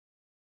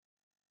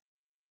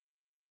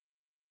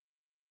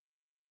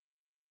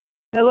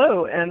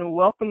Hello, and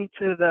welcome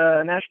to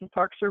the National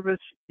Park Service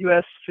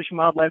U.S. Fish and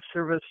Wildlife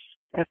Service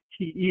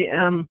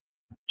FTEM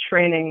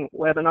training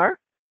webinar.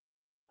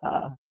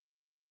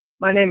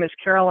 My name is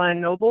Caroline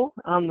Noble.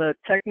 I'm the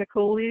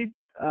technical lead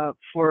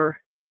for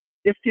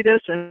FTDIS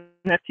and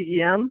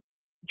FTEM.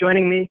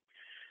 Joining me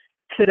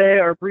today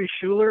are Bree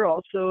Schuler,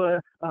 also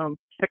a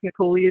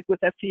technical lead with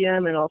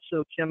FTEM, and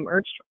also Kim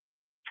Ernst,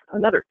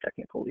 another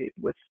technical lead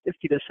with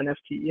FTDIS and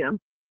FTEM.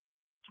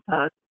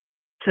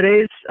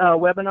 Today's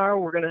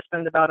webinar, we're going to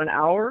spend about an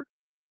hour.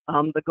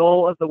 The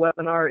goal of the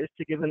webinar is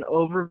to give an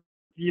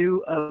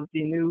overview of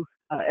the new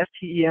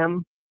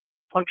FTEM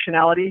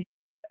functionality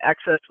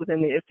accessed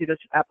within the FTDIS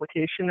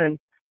application,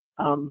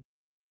 and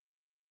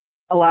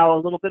allow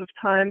a little bit of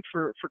time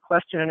for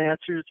question and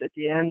answers at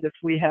the end if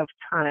we have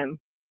time.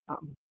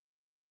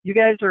 You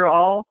guys are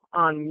all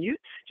on mute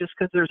just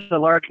because there's a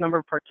large number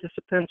of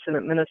participants and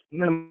it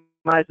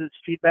minimizes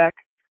feedback.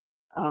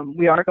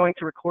 We are going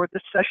to record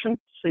this session,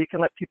 so you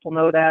can let people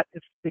know that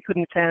if they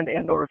couldn't attend,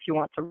 and or if you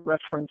want to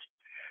reference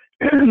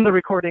the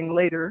recording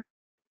later.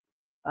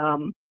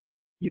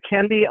 You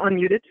can be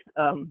unmuted.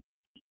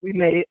 We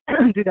may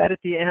do that at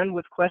the end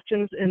with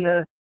questions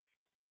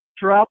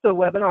throughout the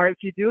webinar. If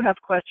you do have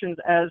questions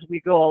as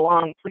we go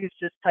along, please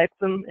just type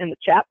them in the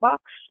chat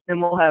box,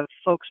 and we'll have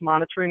folks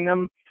monitoring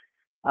them.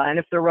 And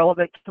if they're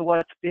relevant to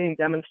what's being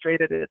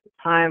demonstrated at the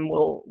time,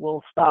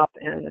 we'll stop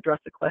and address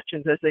the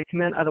questions as they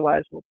come in.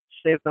 Otherwise, we'll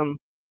save them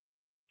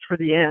for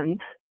the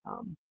end.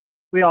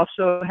 We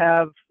also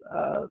have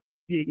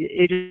the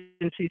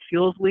agency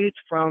field leads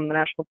from the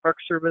National Park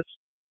Service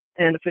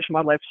and the Fish and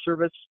Wildlife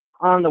Service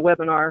on the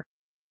webinar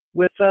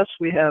with us.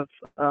 We have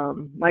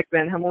Mike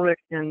Van Hemmelrich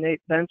and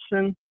Nate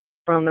Benson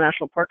from the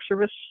National Park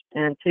Service,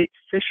 and Tate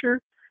Fisher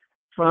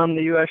from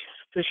the U.S.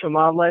 Fish and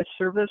Wildlife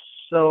Service.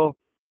 So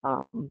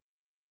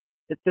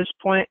at this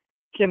point,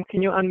 Kim,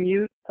 can you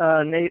unmute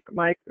Nate,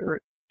 Mike, or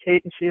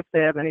Kate and see if they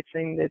have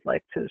anything they'd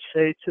like to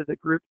say to the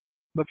group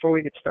before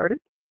we get started?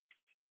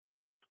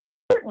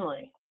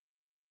 Certainly.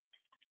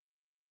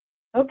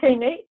 Okay,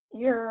 Nate,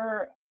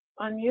 you're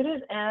unmuted,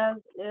 as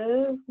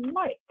is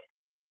Mike.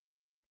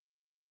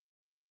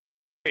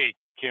 Hey,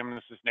 Kim,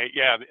 this is Nate.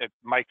 Yeah,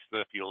 Mike's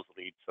the fields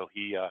lead, so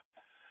he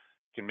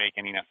can make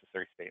any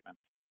necessary statements.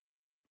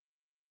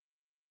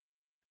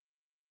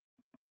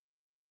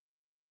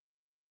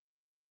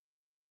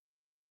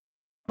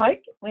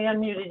 Mike, we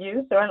unmuted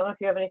you, so I don't know if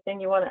you have anything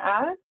you want to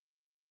add.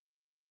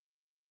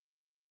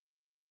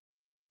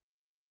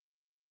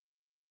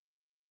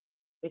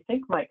 We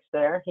think Mike's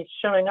there. He's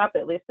showing up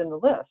at least in the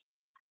list.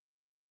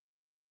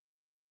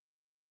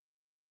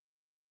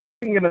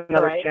 We can give him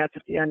another chance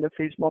at the end if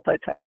he's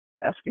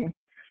multitasking.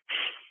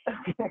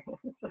 Okay,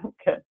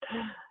 good.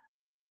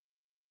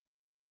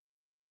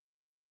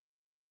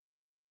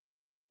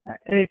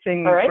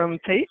 Anything from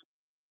Tate?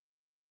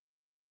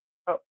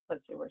 Oh,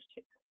 let's see, where's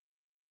Tate?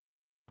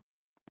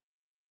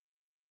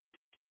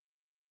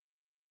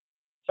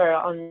 Sorry,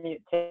 I'll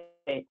unmute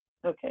Tate.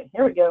 Okay,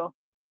 here we go.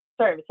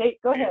 Sorry,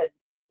 Tate, go ahead.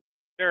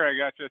 There, I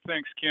got you.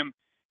 Thanks, Kim.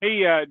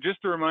 Hey, just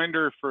a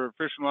reminder for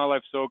Fish and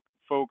Wildlife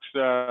folks,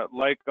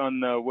 like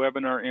on the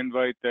webinar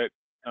invite that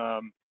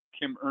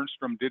Kim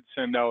Ernstrom did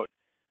send out.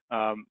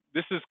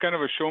 This is kind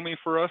of a show me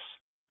for us.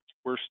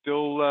 We're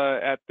still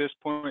at this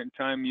point in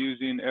time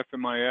using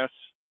FMIS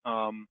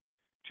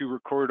to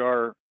record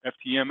our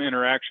FTEM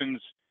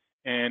interactions,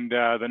 and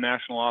the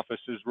national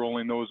office is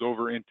rolling those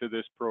over into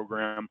this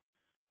program,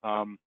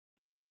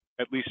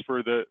 at least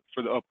for the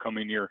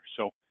upcoming year.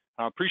 So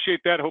appreciate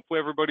that. Hopefully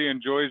everybody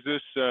enjoys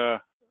this.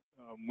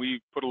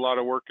 We put a lot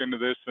of work into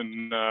this,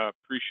 and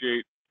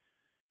appreciate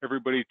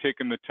everybody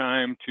taking the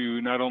time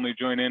to not only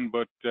join in,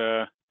 but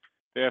the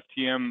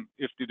FTM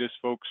FTDIS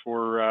folks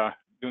for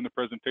doing the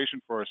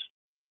presentation for us.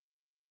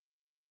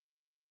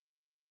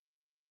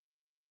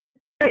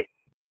 Great.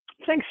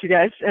 Thanks, you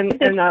guys. And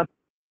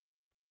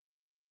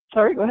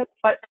sorry, go ahead.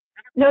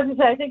 No,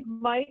 I think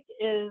Mike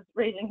is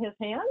raising his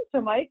hand. So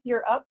Mike,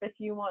 you're up if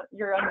you want.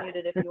 You're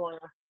unmuted if you want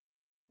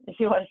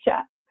to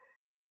chat.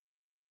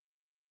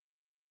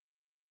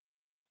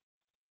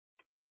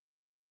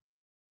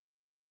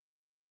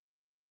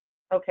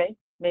 Okay,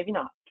 maybe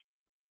not.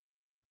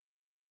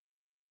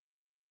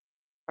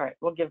 All right,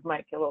 we'll give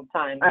Mike a little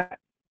time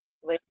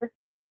later.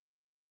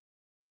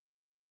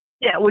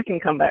 Yeah, we can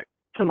come back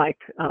to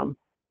Mike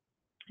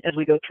as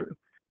we go through.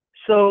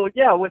 So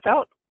yeah,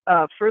 without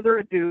further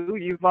ado,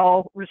 you've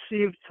all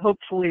received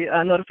hopefully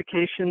a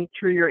notification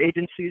through your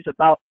agencies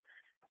about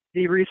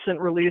the recent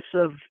release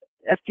of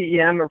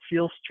FTEM, or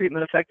Fields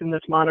Treatment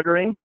Effectiveness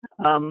Monitoring,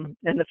 and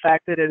the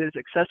fact that it is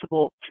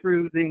accessible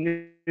through the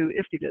new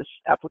FTDIS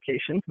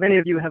application. Many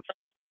of you have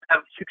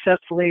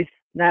successfully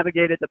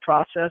navigated the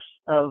process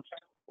of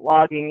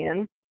logging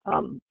in.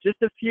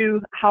 Just a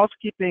few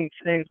housekeeping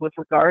things with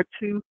regard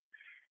to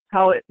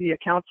how the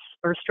accounts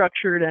are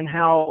structured and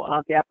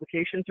how the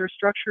applications are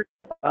structured.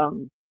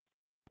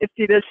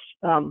 FTDIS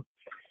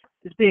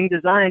is being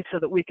designed so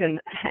that we can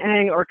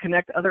hang or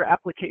connect other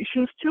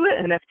applications to it,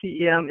 and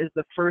FTEM is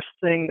the first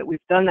thing that we've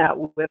done that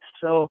with.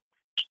 So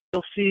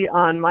you'll see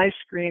on my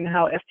screen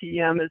how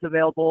FTEM is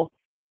available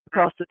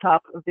across the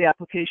top of the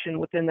application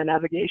within the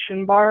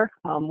navigation bar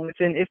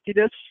within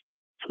IFTDIS.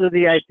 So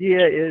the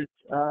idea is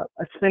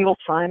a single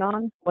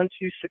sign-on. Once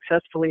you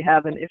successfully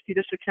have an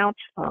IFTDIS account,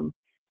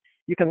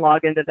 you can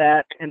log into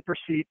that and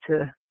proceed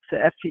to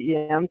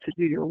FTEM to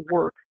do your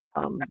work.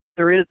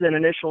 There is an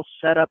initial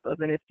setup of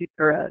an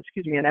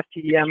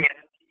FTEM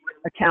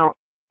account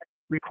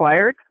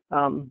required.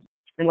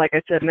 And like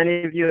I said,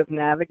 many of you have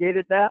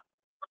navigated that.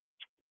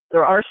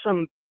 There are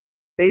some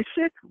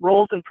basic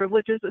roles and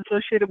privileges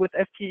associated with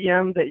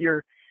FTEM that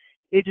your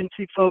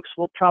agency folks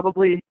will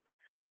probably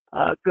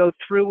go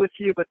through with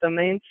you, but the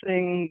main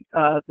thing,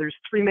 there's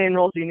three main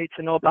roles you need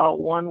to know about.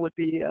 One would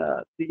be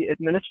the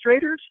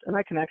administrators, and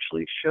I can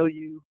actually show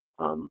you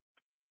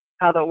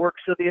how that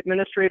works. So the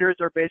administrators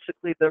are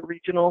basically the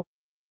regional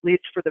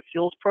leads for the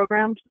fuels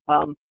programs,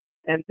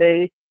 and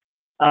they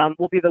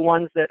will be the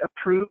ones that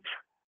approve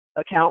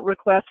account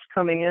requests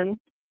coming in.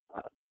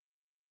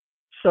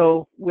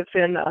 So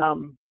within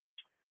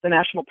the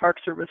National Park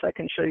Service, I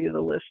can show you the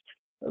list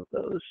of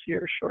those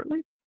here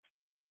shortly.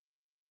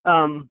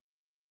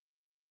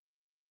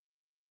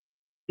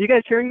 You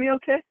guys hearing me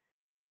okay?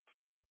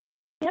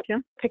 Yep.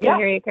 Kim? I can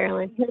hear you,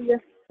 Caroline.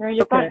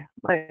 Okay,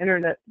 my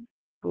internet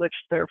glitched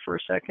there for a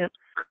second.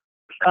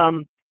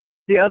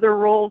 The other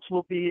roles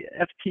will be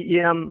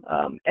FTEM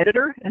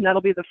editor, and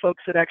that'll be the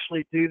folks that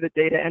actually do the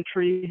data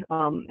entry,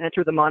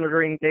 enter the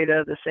monitoring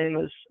data, the same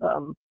as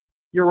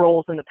your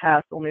roles in the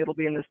past, only it'll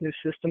be in this new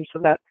system. So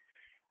that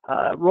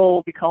role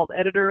will be called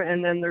editor,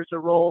 and then there's a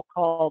role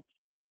called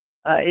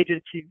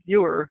agency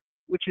viewer,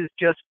 which is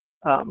just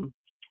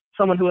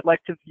someone who would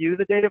like to view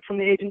the data from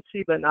the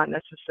agency, but not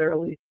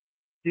necessarily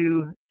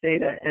do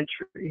data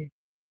entry.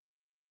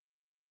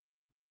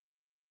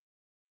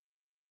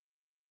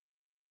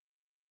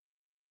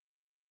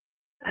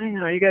 I don't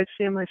know, are you guys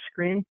seeing my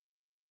screen?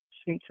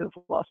 Seem to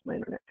have lost my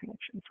internet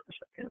connection for a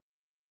second.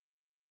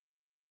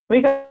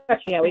 We can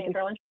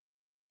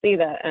see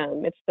that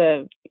it's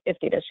the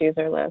IFTDIS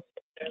user list.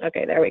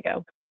 Okay, there we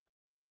go.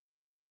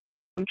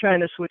 I'm trying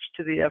to switch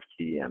to the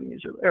FTEM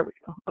user. There we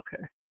go.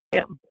 Okay.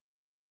 Yeah.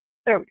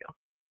 There we go.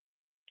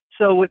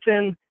 So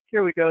within,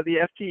 here we go,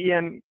 the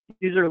FTEM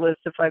user list,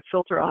 if I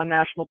filter on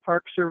National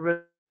Park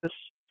Service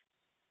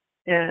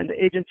and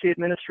agency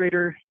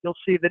administrator, you'll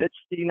see that it's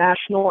the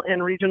national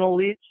and regional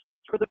leads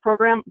for the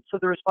program. So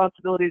the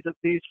responsibilities of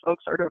these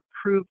folks are to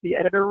approve the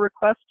editor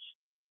requests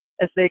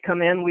as they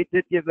come in. We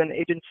did give an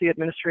agency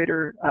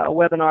administrator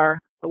webinar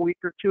a week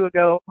or two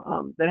ago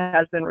that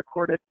has been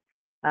recorded.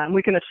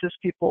 We can assist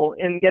people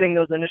in getting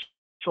those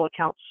initial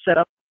accounts set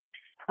up.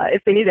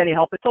 If they need any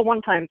help, it's a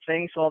one-time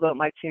thing, so although it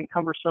might seem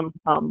cumbersome,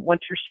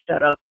 once you're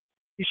set up,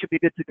 you should be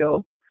good to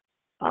go.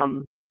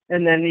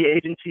 And then the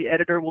agency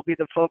editor will be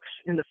the folks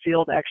in the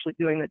field actually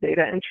doing the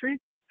data entry.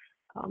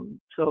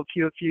 So a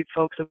few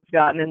folks have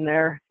gotten in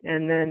there,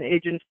 and then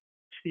agency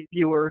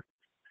viewer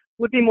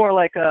would be more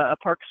like a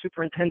park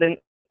superintendent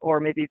or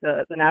maybe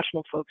the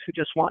national folks who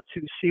just want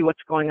to see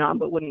what's going on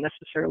but wouldn't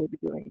necessarily be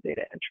doing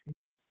data entry.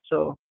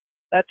 So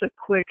that's a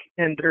quick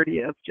and dirty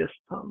of just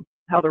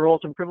how the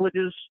roles and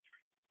privileges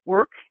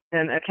work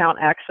and account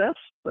access.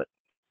 But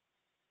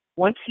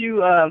once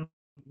you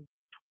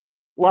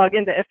log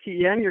into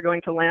FTEM, you're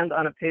going to land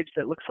on a page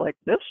that looks like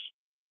this.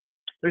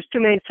 There's two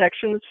main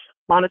sections,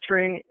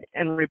 monitoring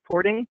and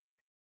reporting.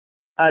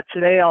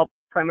 Today, I'll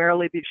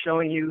primarily be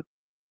showing you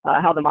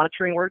how the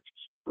monitoring works,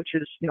 which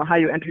is how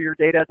you enter your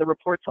data. The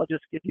reports, I'll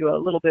just give you a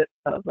little bit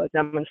of a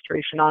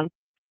demonstration on.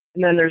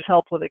 And then there's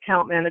help with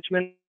account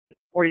management,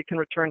 or you can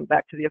return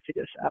back to the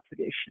FTEM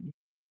application.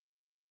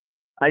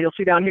 You'll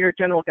see down here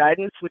general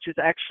guidance, which is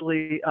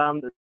actually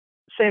the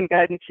same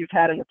guidance you've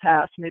had in the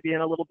past, maybe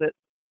in a little bit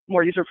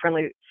more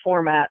user-friendly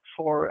format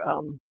for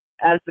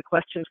as the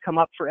questions come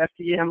up for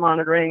FTEM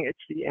monitoring, it's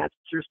the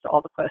answers to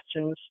all the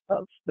questions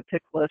of the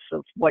pick list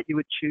of what you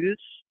would choose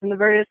in the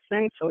various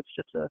things. So it's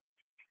just a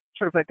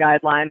sort of a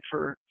guideline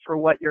for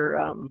what your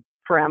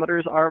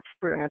parameters are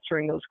for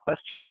answering those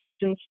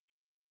questions.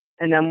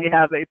 And then we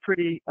have a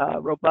pretty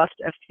robust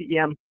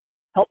FTEM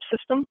help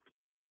system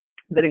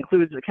that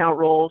includes account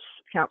roles,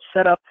 account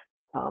setup,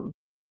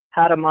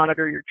 how to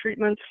monitor your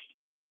treatments,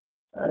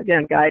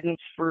 again, guidance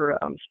for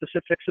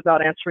specifics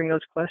about answering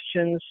those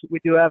questions. We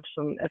do have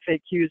some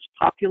FAQs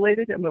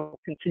populated, and we'll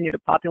continue to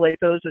populate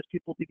those as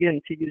people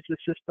begin to use the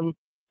system,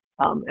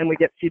 and we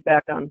get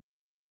feedback on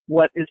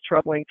what is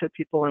troubling to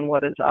people and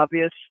what is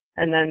obvious.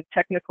 And then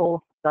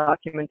technical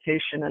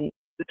documentation. And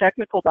the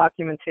technical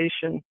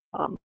documentation,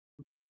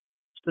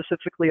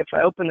 specifically, if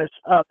I open this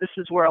up, this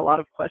is where a lot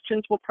of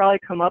questions will probably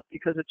come up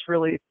because it's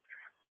really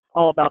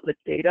all about the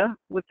data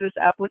with this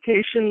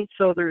application.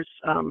 So there's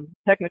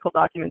technical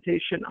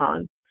documentation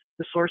on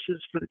the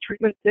sources for the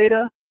treatment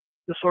data,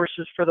 the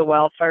sources for the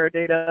wildfire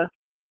data,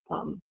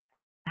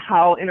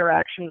 how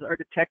interactions are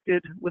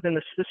detected within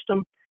the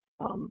system,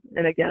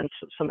 and again,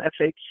 some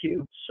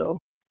FAQ. So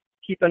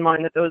keep in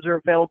mind that those are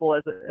available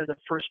as a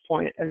first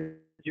point as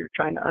you're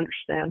trying to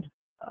understand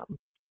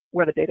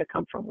where the data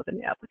come from within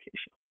the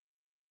application.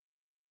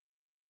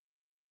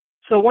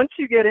 So once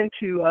you get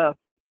into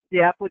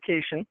the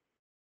application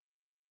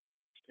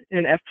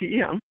in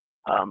FTEM,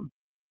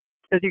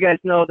 as you guys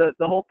know,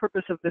 the whole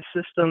purpose of this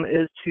system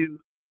is to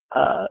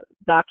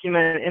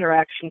document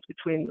interactions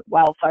between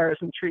wildfires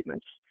and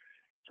treatments.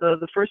 So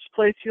the first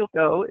place you'll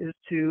go is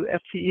to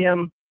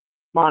FTEM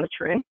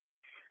monitoring,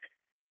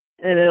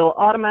 and it'll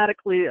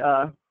automatically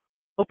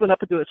open up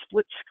into a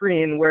split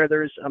screen where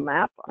there's a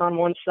map on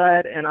one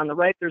side, and on the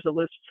right there's a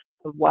list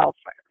of wildfires.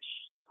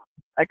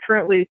 I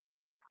currently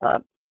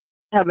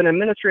have an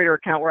administrator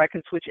account where I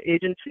can switch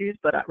agencies,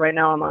 but right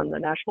now I'm on the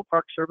National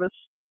Park Service,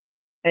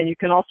 and you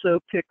can also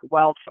pick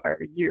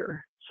wildfire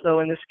year.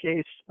 So in this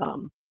case,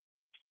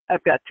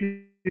 I've got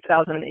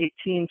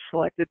 2018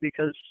 selected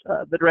because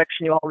the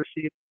direction you all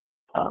received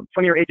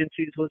from your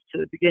agencies was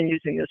to begin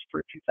using this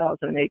for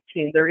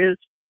 2018. There is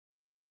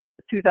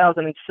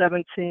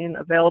 2017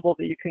 available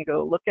that you can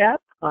go look at,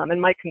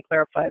 and Mike can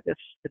clarify this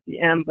at the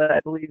end, but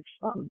I believe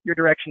your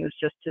direction is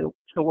just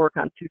to work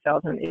on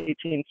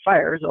 2018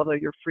 fires, although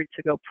you're free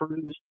to go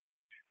peruse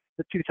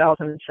the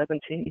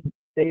 2017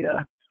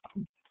 data.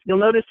 You'll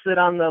notice that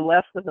on the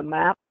left of the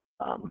map,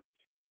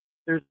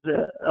 there's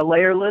a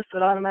layer list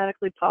that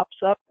automatically pops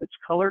up. It's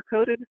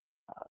color-coded.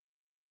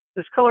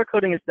 This color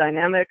coding is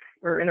dynamic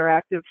or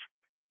interactive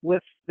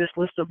with this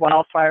list of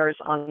wildfires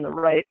on the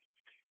right.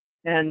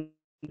 And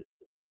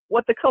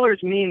what the colors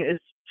mean is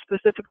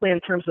specifically in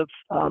terms of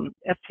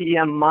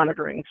FTEM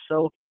monitoring.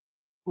 So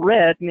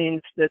red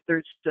means that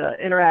there's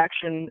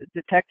interaction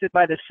detected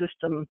by the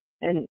system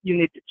and you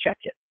need to check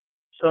it.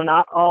 So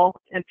not all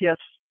NPS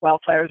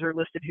wildfires are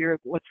listed here.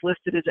 What's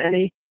listed is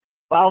any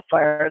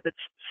wildfire that's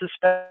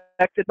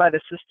suspected by the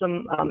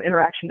system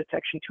interaction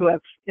detection to have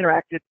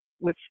interacted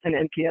with an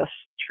NPS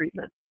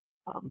treatment.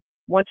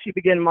 Once you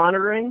begin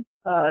monitoring,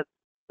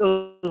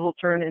 those will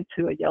turn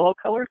into a yellow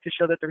color to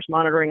show that there's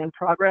monitoring in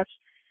progress.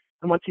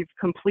 And once you've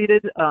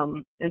completed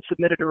and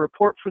submitted a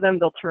report for them,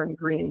 they'll turn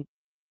green.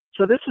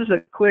 So this is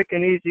a quick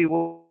and easy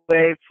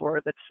way for,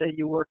 let's say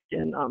you work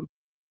in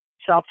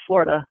South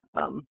Florida,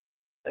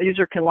 a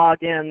user can log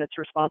in that's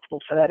responsible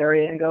for that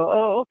area and go,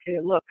 oh, okay,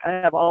 look, I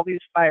have all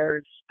these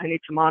fires I need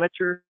to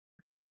monitor,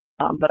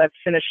 but I've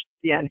finished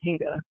the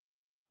Anhinga.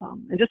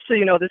 And just so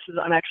you know,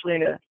 I'm actually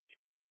in a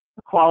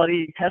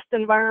quality test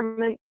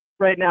environment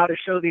right now to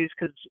show these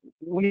because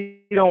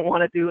we don't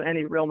want to do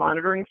any real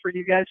monitoring for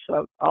you guys.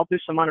 So I'll do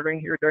some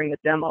monitoring here during the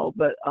demo,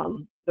 but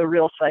the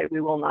real site,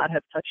 we will not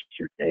have touched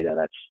your data.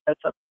 That's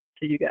up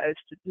to you guys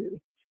to do.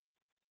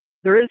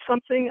 There is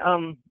something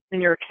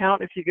in your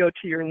account, if you go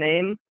to your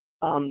name,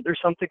 there's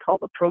something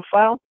called a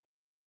profile.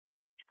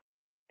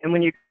 And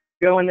when you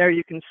go in there,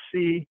 you can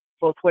see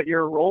both what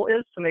your role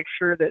is to make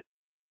sure that,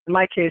 in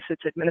my case,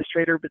 it's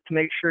administrator, but to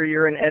make sure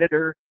you're an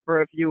editor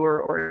or a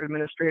viewer or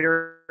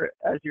administrator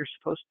as you're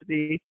supposed to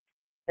be.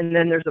 And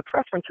then there's a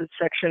preferences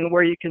section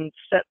where you can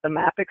set the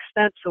map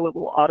extent so it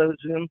will auto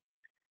zoom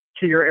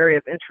to your area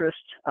of interest.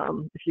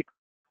 If you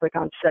click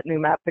on set new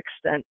map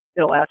extent,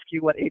 it'll ask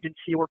you what agency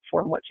you work for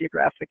and what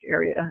geographic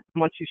area.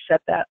 And once you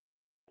set that,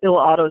 it'll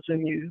auto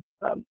zoom you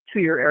to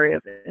your area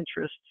of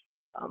interest.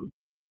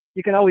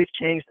 You can always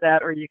change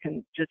that, or you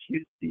can just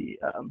use the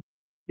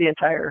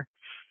entire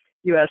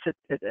US.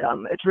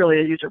 It's really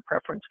a user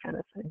preference kind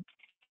of thing.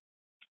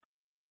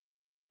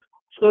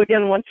 So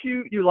again, once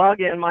you log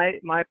in,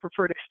 my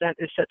preferred extent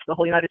is set to the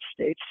whole United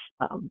States.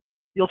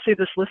 You'll see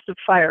this list of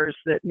fires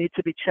that need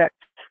to be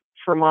checked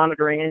for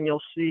monitoring, and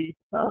you'll see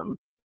them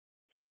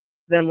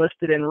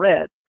listed in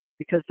red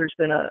because there's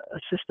been a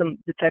system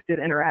detected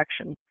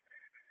interaction.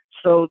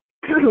 So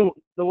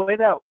the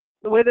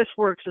way this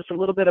works is a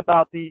little bit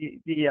about the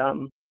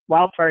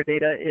wildfire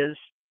data is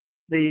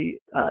the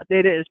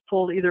data is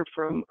pulled either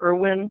from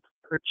Irwin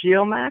or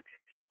GeoMac.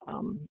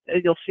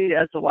 You'll see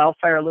as the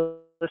wildfire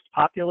list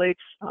populates,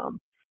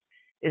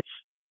 it's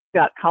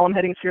got column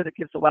headings here that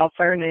gives the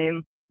wildfire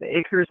name, the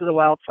acres of the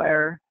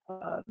wildfire,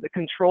 the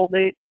control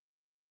date,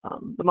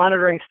 the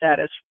monitoring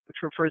status, which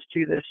refers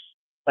to this,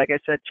 like I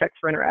said, check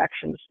for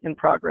interactions in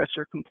progress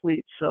or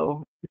complete.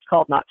 So it's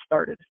called not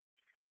started.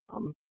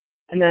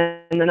 And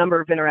then the number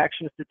of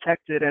interactions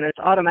detected, and it's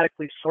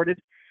automatically sorted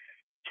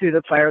to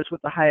the fires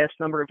with the highest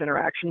number of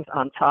interactions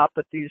on top,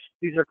 but these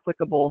are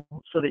clickable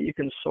so that you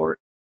can sort,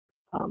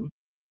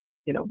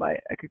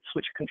 I could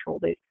switch control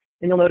date.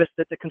 And you'll notice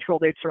that the control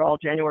dates are all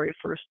January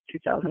 1st,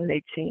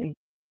 2018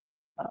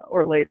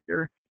 or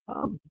later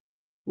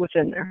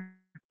within there.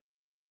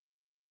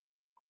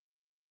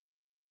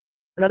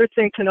 Another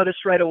thing to notice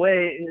right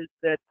away is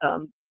that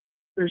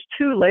there's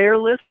two layer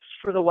lists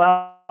for the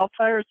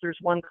wildfires. There's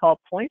one called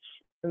points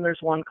and there's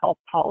one called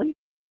poly.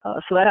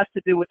 So that has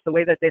to do with the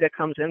way that data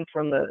comes in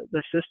from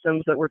the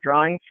systems that we're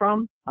drawing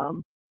from.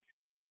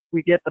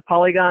 We get the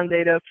polygon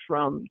data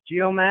from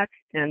GeoMac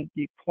and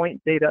the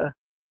point data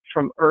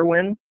from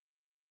Irwin.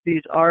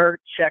 These are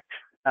checked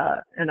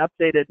and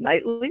updated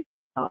nightly.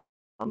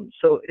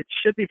 So it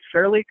should be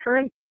fairly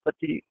current, but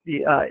the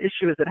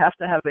issue is it has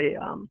to have a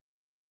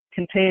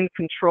contain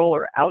control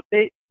or out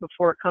date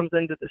before it comes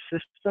into the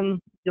system.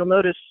 You'll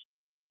notice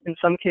in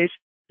some cases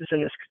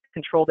in this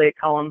control date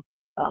column,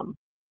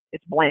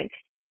 it's blank.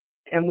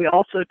 And we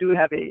also do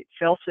have a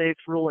fail-safe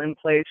rule in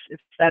place. If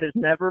that is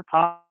never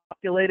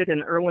populated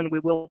in Irwin, we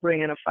will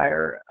bring in a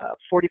fire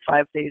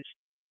 45 days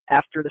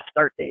after the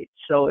start date.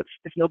 So if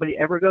nobody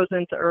ever goes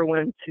into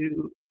Irwin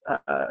to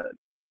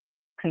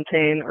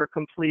contain or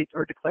complete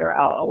or declare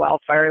out a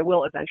wildfire, it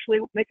will eventually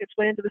make its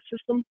way into the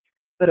system,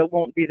 but it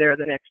won't be there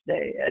the next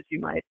day, as you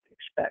might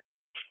expect.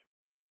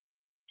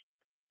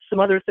 Some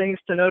other things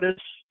to notice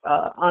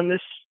on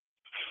this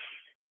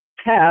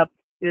tab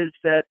is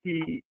that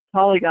the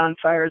polygon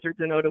fires are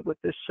denoted with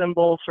this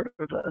symbol, sort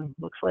of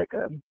looks like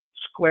a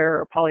square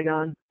or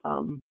polygon.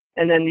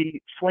 And then the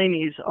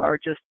flamies are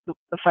just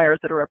the fires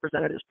that are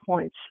represented as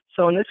points.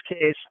 So in this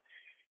case,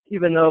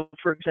 even though,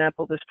 for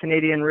example, this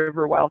Canadian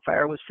River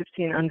wildfire was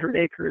 1,500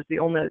 acres, the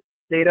only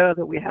data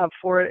that we have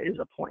for it is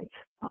a point.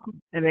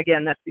 And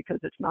again, that's because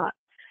it's not,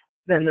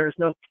 then there's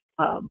no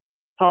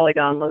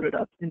polygon loaded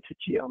up into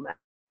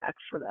GeoMax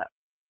for that.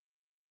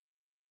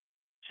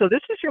 So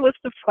this is your list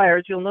of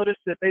fires. You'll notice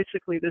that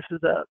basically this is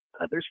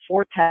there's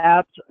 4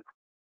 tabs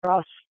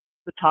across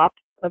the top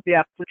of the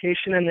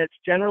application, and it's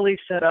generally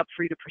set up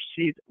for you to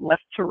proceed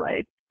left to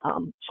right.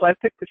 So I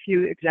picked a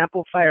few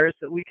example fires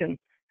that we can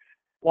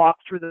walk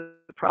through the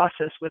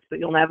process with, that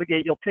you'll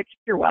navigate. You'll pick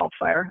your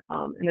wildfire.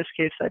 In this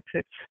case, I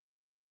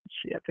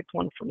picked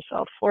one from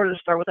South Florida to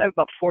start with. I have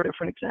about 4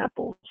 different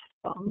examples.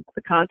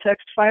 The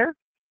context fire.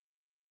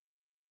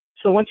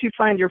 So once you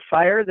find your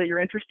fire that you're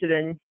interested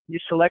in, you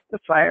select the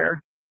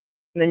fire,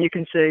 and then you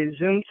can say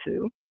zoom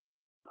to,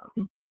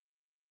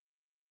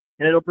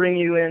 and it'll bring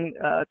you in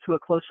to a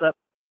close-up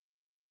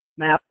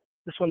map.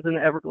 This one's in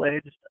the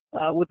Everglades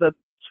with a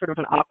sort of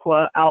an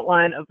aqua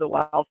outline of the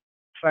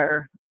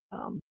wildfire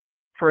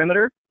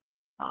perimeter.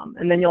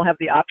 And then you'll have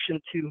the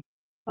option to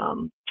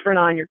turn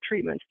on your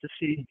treatments to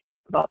see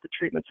about the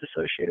treatments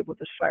associated with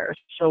this fire.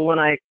 So when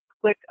I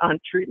click on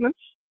treatments,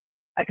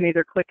 I can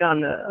either click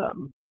on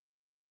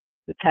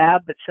the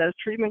tab that says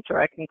treatments, or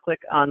I can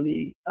click on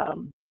the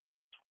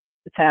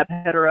tab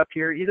header up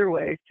here. Either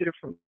way, 2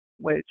 different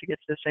ways to get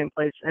to the same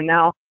place. And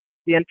now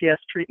the NPS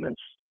treatments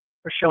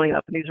are showing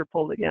up, and these are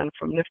pulled again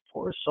from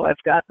NIFPORS. So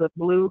I've got the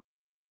blue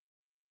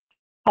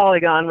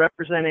polygon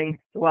representing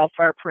the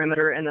wildfire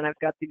perimeter, and then I've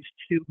got these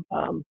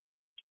 2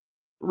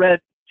 red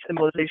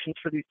symbolizations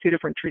for these 2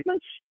 different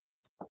treatments.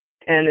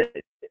 And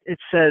it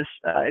says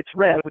it's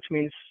red, which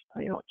means,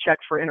 check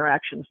for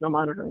interactions, no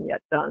monitoring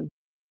yet done.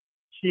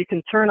 So you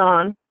can turn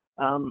on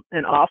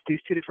and off these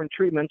 2 different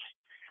treatments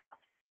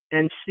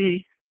and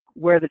see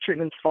where the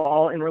treatments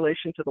fall in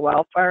relation to the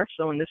wildfire.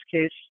 So in this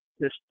case,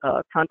 this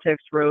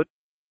context road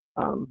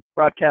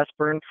broadcast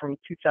burn from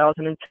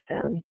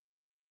 2010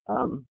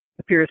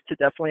 appears to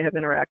definitely have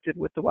interacted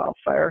with the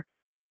wildfire.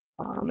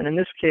 And in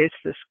this case,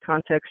 this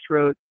context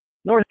road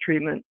north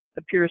treatment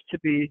appears to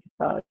be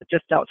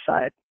just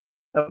outside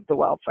of the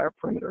wildfire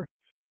perimeter.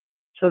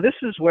 So this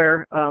is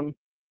where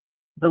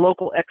the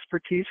local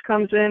expertise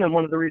comes in, and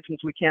one of the reasons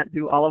we can't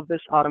do all of this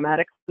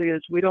automatically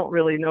is we don't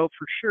really know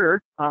for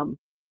sure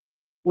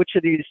which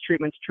of these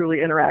treatments truly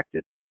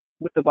interacted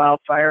with the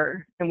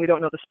wildfire, and we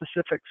don't know the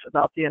specifics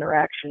about the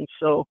interaction.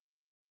 So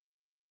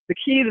the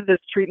key to this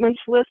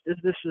treatments list is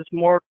this is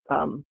more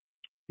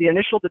the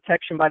initial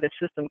detection by the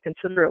system.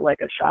 Consider it like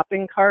a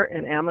shopping cart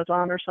in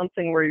Amazon or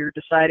something, where you're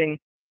deciding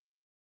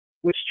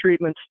which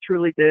treatments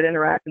truly did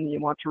interact and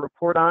you want to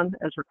report on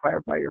as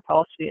required by your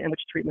policy, and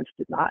which treatments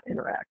did not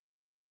interact.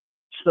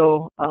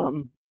 So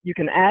you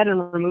can add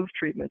and remove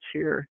treatments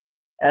here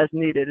as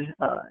needed.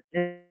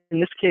 In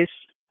this case,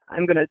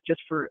 I'm going to,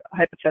 just for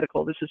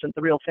hypothetical, this isn't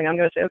the real thing, I'm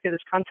going to say, okay, this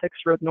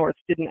context road north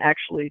didn't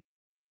actually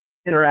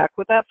interact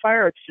with that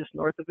fire, it's just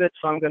north of it,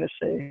 so I'm going to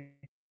say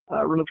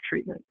remove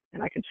treatment,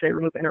 and I can say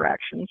remove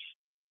interactions,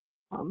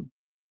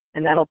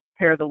 and that'll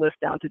pare the list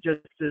down to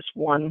just this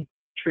one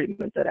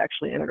treatment that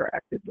actually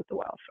interacted with the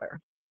wildfire.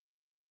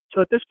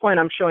 So at this point,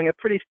 I'm showing a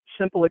pretty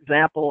simple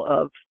example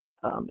of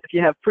if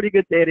you have pretty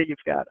good data, you've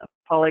got a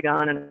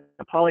polygon and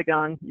a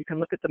polygon, you can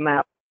look at the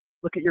map,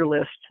 look at your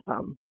list.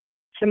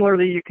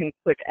 Similarly, you can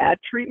click add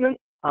treatment,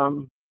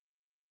 and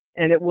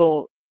it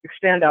will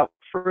expand out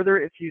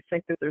further if you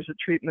think that there's a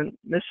treatment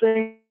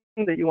missing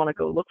that you want to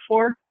go look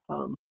for.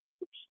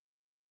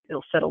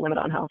 It'll set a limit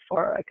on how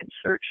far I can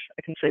search.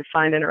 I can say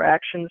find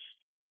interactions,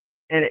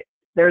 and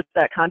there's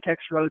that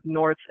context road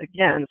north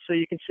again. So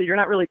you can see you're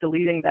not really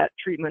deleting that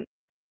treatment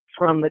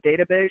from the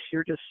database,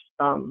 you're just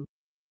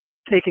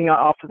taking it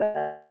off of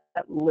that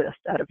list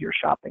out of your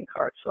shopping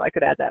cart. So I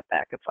could add that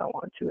back if I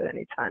wanted to at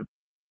any time,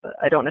 but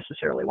I don't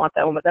necessarily want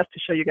that one, but that's to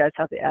show you guys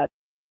how the add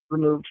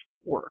remove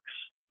works.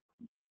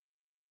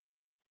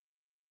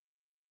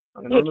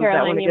 Hey,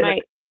 Caroline,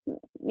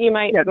 you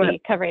might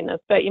be covering this,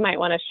 but you might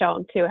want to show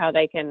them too how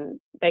they can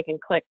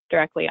click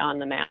directly on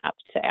the map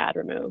to add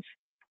remove.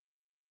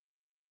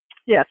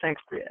 Yeah,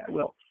 thanks, Bria. I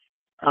will.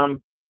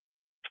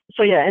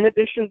 So yeah, in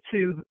addition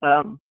to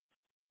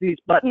these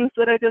buttons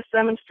that I just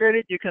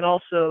demonstrated, you can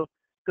also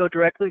go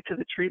directly to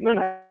the treatment.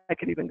 I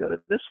could even go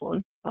to this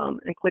one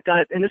and click on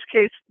it. In this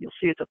case, you'll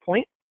see it's a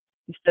point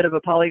instead of a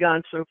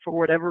polygon. So for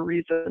whatever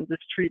reason, this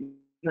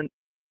treatment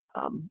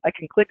I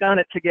can click on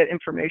it to get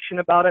information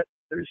about it.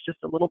 There's just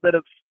a little bit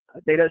of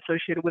data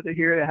associated with it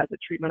here. It has a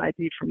treatment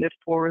ID from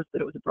NIFTPORS,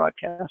 that it was a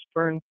broadcast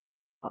burn,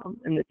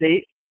 and the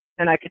date.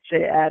 And I could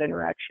say add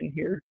interaction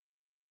here.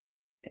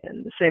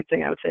 And the same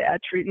thing, I would say add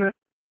treatment,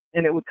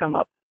 and it would come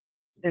up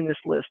in this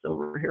list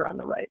over here on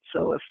the right.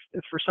 So if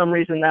for some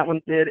reason that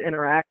one did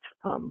interact,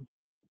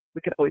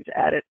 we could always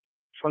add it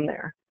from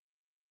there.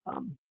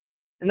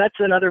 And that's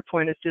another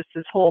point, is just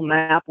this whole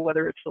map,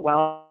 whether it's the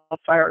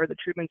wildfire or the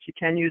treatments, you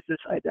can use this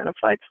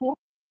identify tool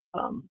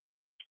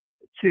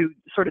to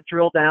sort of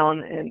drill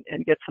down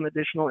and get some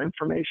additional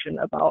information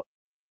about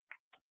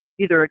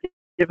either a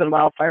given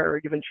wildfire or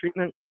a given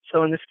treatment.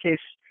 So in this case,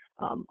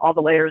 all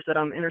the layers that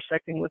I'm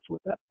intersecting with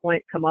that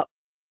point come up.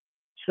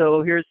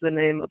 So here's the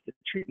name of the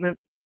treatment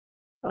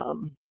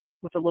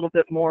with a little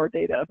bit more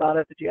data about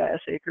it, the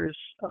GIS acres,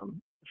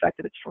 the fact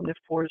that it's from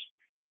NIFTPORS.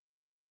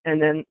 And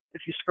then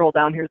if you scroll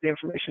down, here's the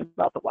information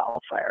about the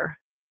wildfire.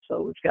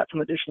 So we've got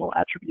some additional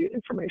attribute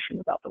information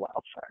about the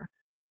wildfire.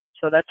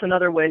 So that's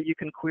another way you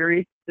can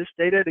query this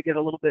data to get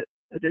a little bit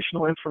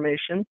additional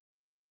information.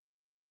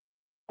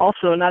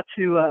 Also, not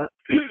to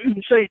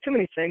show you too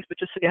many things, but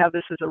just so you have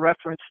this as a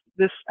reference,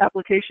 this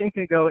application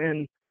can go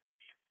in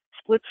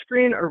split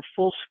screen or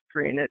full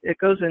screen. It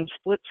goes in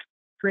split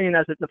screen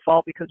as a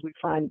default because we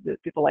find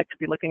that people like to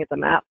be looking at the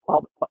map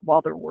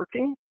while they're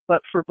working.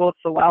 But for both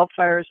the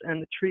wildfires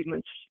and the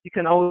treatments, you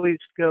can always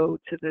go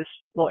to this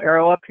little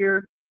arrow up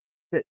here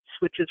that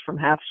switches from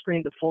half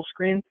screen to full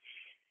screen.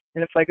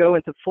 And if I go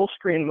into full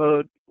screen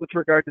mode with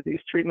regard to these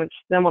treatments,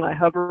 then when I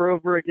hover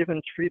over a given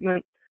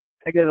treatment,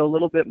 I get a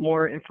little bit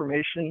more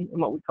information in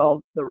what we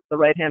call the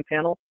right-hand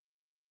panel.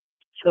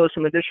 So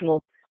some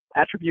additional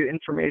attribute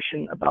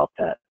information about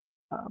that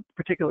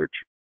particular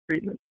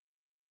treatment.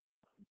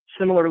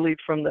 Similarly,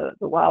 from the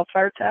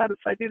wildfire tab, if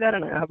I do that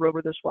and I hover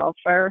over this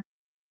wildfire,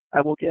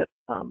 I will get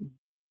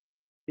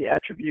the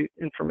attribute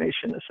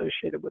information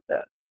associated with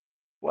that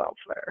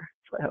wildfire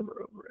if I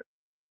hover over it.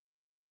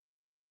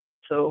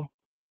 So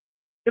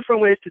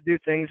different ways to do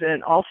things.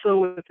 And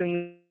also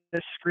within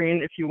this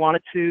screen, if you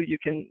wanted to, you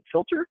can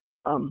filter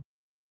on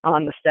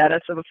the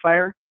status of a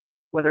fire,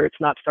 whether it's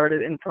not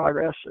started, in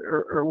progress,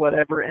 or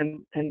whatever,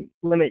 and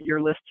limit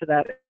your list to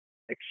that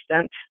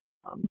extent.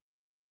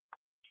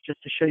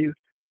 Just to show you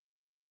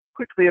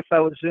quickly, if I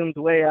was zoomed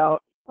way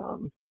out,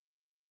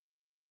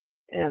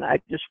 and I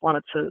just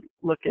wanted to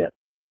look at,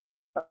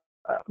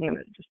 I'm going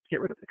to just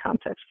get rid of the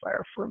context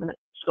fire for a minute.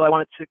 So I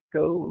wanted to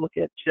go look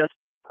at just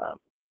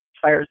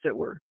fires that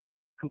were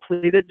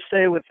completed,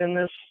 say, within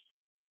this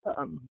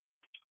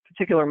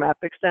particular map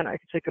extent. I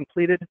could say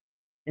completed,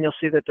 and you'll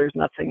see that there's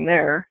nothing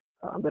there.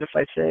 But if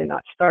I say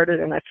not started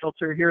and I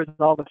filter, here's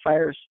all the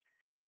fires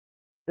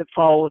that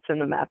fall within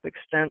the map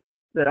extent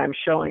that I'm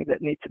showing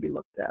that need to be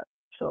looked at.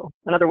 So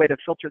another way to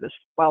filter this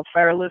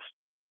wildfire list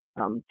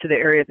to the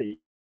area that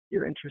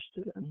you're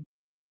interested in.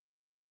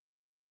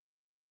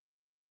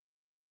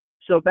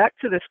 So back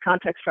to this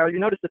context fire, you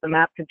notice that the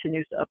map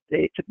continues to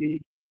update to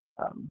be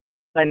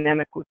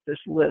dynamic with this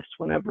list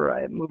whenever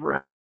I move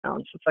around.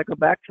 So if I go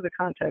back to the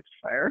context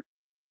fire,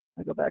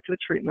 I go back to the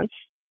treatments,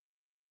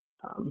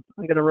 I'm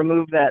going to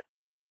remove that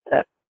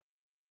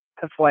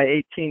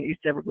FY18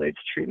 East Everglades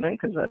treatment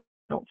because I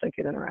don't think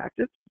it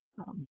interacted.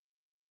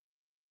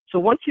 So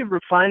once you've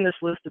refined this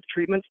list of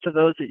treatments to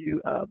those that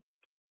you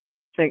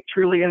think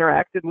truly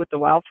interacted with the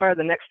wildfire,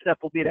 the next step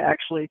will be to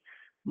actually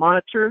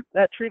monitor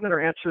that treatment or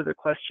answer the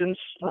questions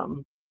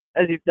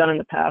as you've done in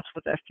the past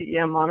with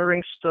FTEM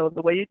monitoring. So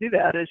the way you do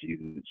that is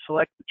you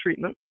select the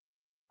treatment,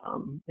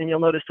 and you'll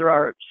notice there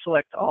are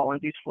select all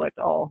and deselect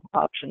all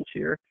options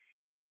here.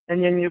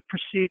 And then you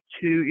proceed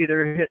to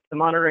either hit the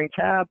monitoring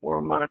tab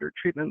or monitor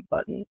treatment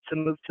button to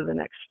move to the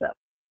next step.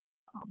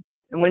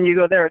 And when you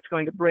go there, it's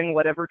going to bring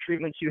whatever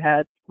treatments you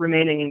had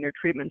remaining in your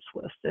treatments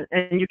list.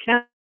 And you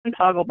can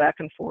toggle back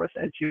and forth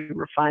as you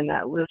refine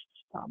that list.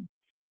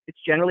 It's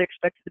generally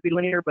expected to be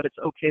linear, but it's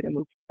okay to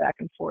move back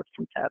and forth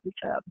from tab to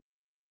tab.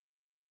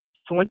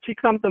 So once you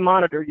come to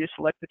monitor, you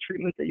select the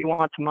treatment that you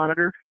want to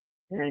monitor,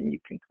 and you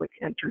can click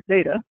enter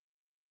data.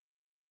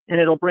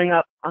 And it'll bring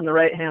up on the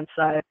right-hand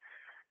side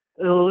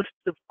a list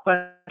of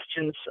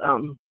questions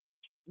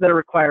that are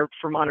required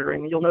for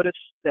monitoring. You'll notice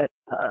that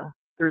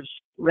there's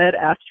red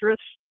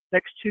asterisks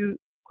next to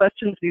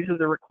questions. These are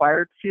the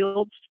required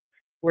fields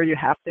where you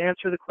have to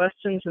answer the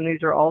questions, and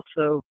these are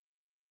also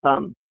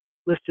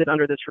listed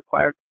under this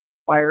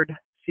required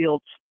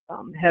fields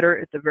header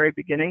at the very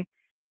beginning.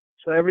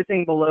 So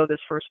everything below this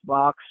first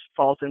box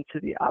falls into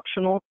the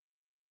optional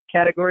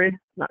category.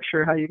 Not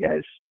sure how you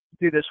guys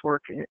do this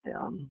work, in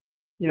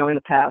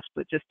the past,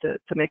 but just to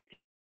make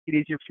it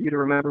easier for you to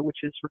remember which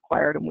is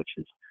required and which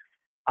is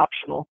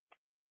optional.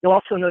 You'll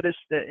also notice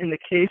that in the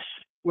case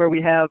where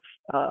we have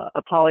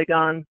a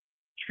polygon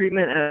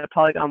treatment and a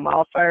polygon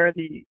wildfire,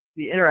 the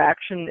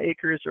interaction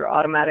acres are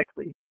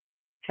automatically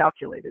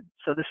calculated.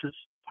 So this is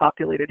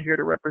populated here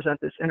to represent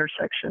this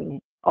intersection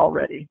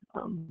already.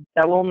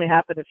 That will only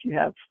happen if you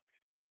have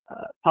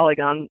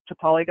polygon to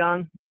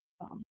polygon.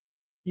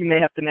 You may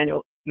have to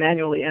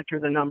manually enter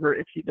the number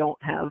if you don't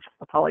have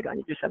a polygon.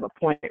 You just have a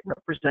point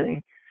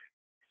representing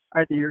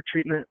either your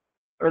treatment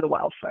or the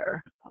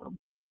wildfire.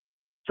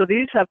 So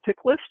these have pick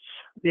lists,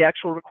 the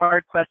actual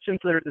required questions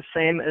that are the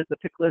same as the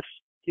pick lists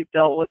you've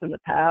dealt with in the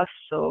past.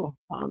 So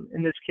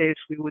in this case,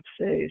 we would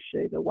say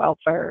the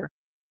wildfire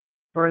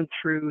burned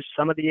through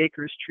some of the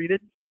acres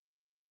treated.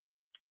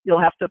 You'll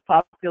have to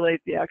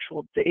populate the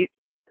actual date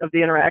of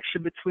the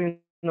interaction between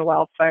the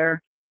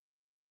wildfire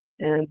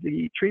and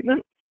the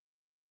treatment.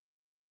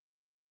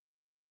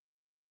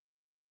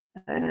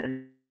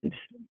 And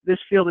this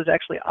field is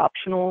actually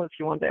optional if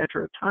you want to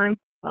enter a time.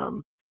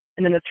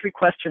 And then the 3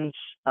 questions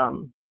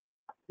that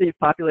you've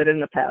populated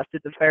in the past.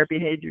 Did the fire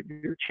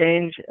behavior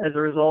change as a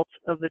result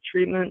of the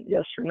treatment?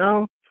 Yes or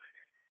no?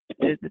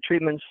 Did the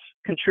treatments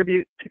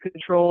contribute to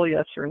control?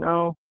 Yes or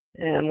no?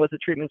 And was the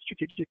treatment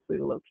strategically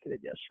located?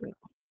 Yes or no?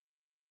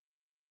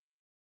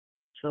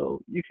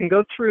 So you can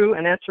go through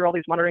and answer all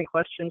these monitoring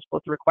questions,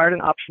 both required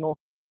and optional,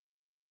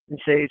 and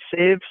say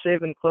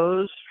save and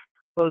close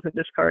and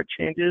discard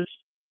changes.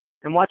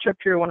 And watch up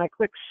here when I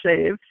click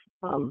save,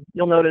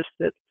 you'll notice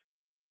that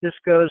this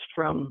goes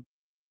from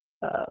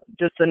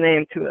just a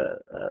name to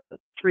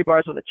 3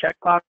 bars with a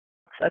checkbox.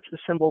 That's the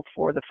symbol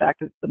for the fact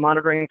that the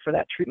monitoring for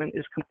that treatment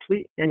is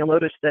complete. And you'll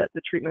notice that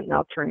the treatment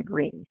now turned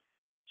green.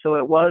 So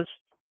it was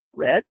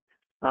red,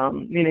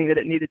 meaning that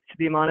it needed to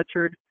be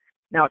monitored.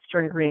 Now it's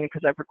turned green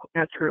because I've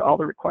answered all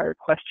the required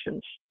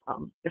questions.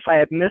 If I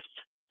had missed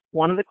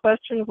one of the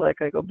questions,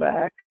 like I go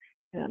back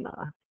and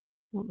I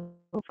don't know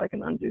if I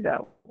can undo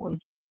that one,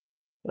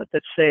 but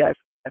let's say I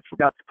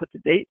forgot to put the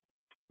date.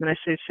 When I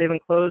say save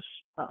and close,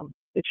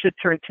 it should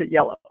turn to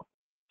yellow.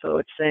 So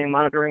it's saying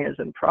monitoring is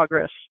in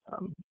progress,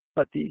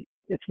 but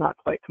it's not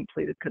quite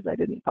completed because I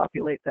didn't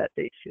populate that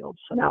date field.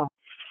 So now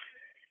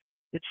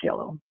it's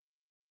yellow.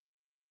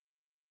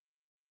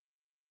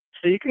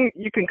 So you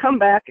can come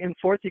back and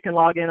forth. You can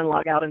log in and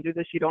log out and do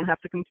this. You don't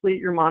have to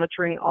complete your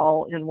monitoring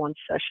all in one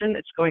session.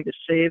 It's going to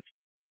save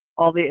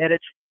all the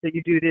edits that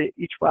you do to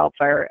each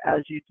wildfire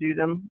as you do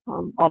them,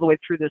 all the way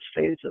through this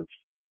phase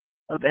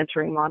of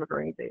entering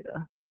monitoring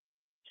data.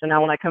 So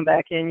now when I come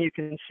back in, you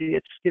can see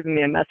it's giving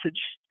me a message.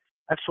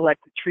 I've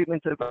selected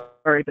treatments that have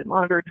already been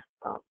monitored.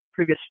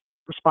 Previous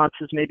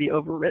responses may be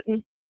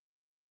overwritten.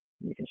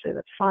 You can say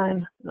that's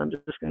fine. And I'm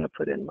just going to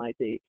put in my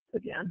date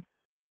again.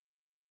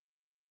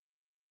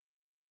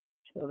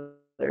 So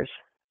there's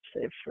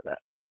save for that.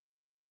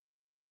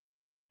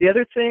 The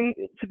other thing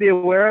to be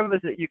aware of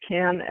is that you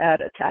can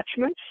add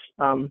attachments.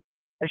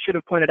 I should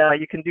have pointed out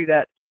you can do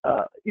that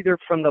either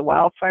from the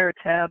wildfire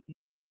tab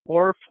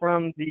or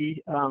from the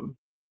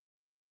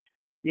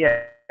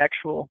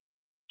actual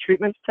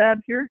treatments tab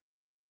here.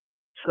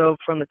 So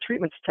from the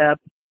treatments tab,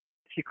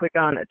 if you click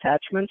on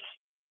attachments,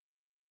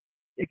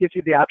 it gives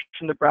you the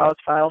option to browse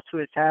files to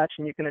attach,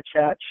 and you can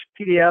attach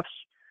PDFs,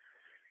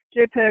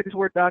 JPEGs,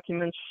 Word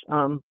documents.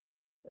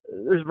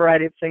 There's a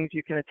variety of things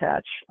you can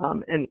attach.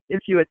 And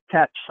if you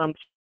attach something,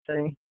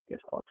 I guess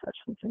I'll attach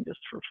something just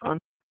for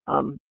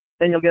fun,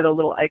 then you'll get a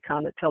little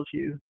icon that tells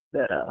you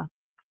that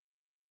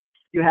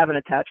you have an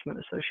attachment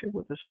associated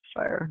with this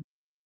fire.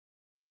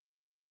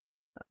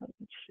 Let's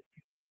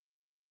see.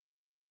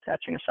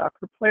 Attaching a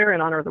soccer player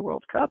in honor of the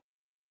World Cup.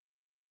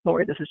 Don't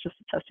worry, this is just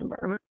a test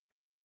environment.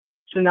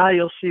 So now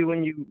you'll see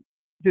when you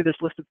do this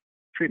list of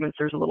treatments,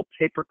 there's a little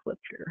paper clip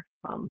here.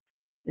 And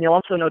you'll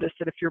also notice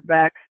that if you're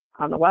back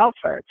on the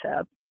wildfire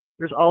tab,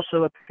 there's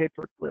also a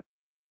paper clip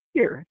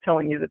here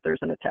telling you that there's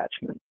an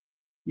attachment.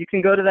 You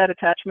can go to that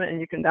attachment and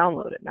you can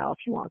download it now if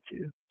you want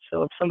to.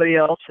 So if somebody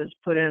else has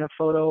put in a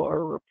photo or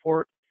a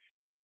report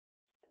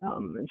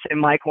and say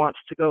Mike wants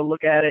to go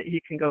look at it,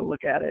 he can go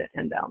look at it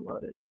and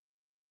download it.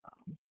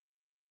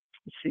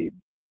 Let's see,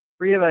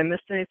 Bree, have I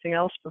missed anything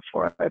else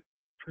before I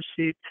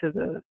proceed to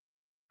the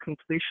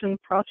completion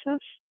process?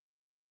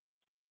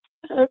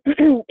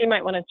 You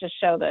might want to just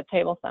show the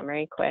table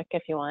summary quick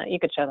if you want. You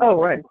could show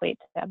the complete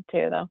tab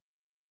too, though.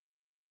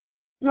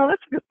 No,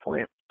 that's a good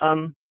point.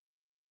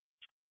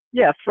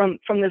 Yeah, from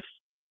this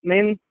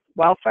main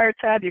wildfire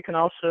tab, you can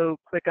also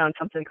click on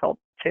something called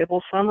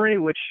table summary,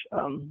 which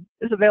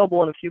is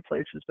available in a few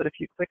places. But if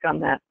you click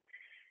on that,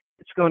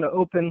 it's going to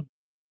open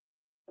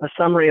a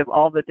summary of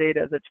all the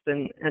data that's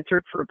been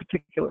entered for a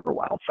particular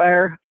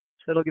wildfire.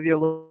 So it'll give you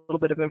a little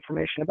bit of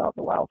information about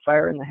the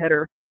wildfire in the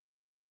header.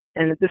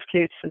 And in this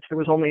case, since there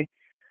was only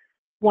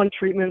one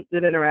treatment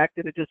that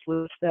interacted, it just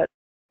lists that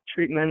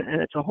treatment,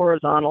 and it's a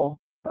horizontal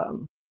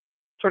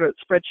sort of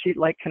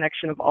spreadsheet-like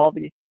connection of all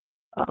the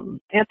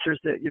answers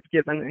that you've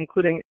given,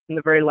 including in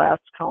the very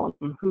last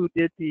column, who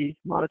did the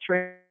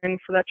monitoring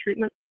for that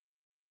treatment.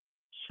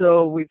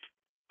 So we've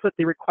put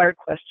the required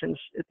questions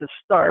at the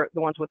start,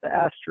 the ones with the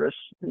asterisk,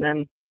 and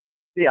then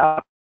the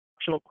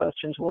optional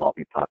questions will all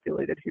be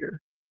populated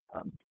here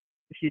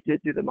if you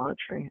did do the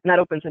monitoring. And that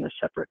opens in a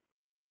separate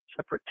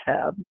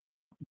tab.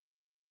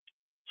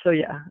 So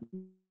yeah,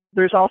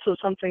 there's also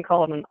something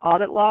called an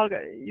audit log.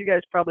 You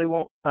guys probably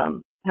won't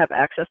have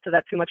access to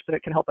that too much, but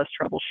it can help us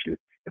troubleshoot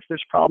if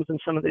there's problems, and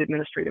some of the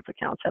administrative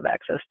accounts have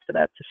access to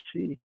that to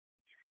see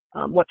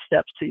what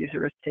steps the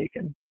user has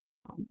taken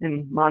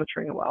in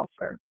monitoring a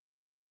wildfire.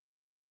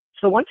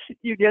 So once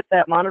you get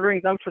that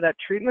monitoring done for that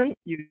treatment,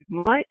 you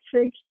might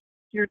think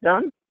you're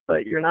done,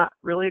 but you're not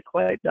really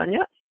quite done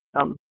yet.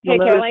 Hey,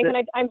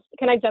 Caroline,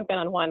 can I jump in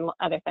on one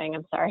other thing?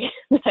 I'm sorry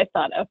that I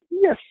thought of.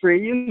 Yes,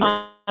 Bree, you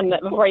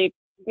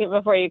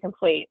before you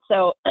complete.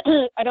 So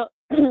I don't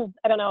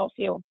know if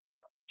you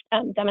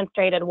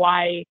demonstrated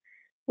why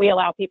we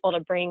allow people to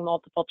bring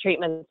multiple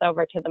treatments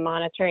over to the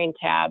monitoring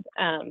tab,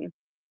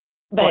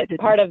 but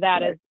part of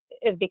that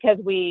is because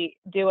we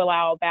do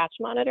allow batch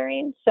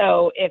monitoring.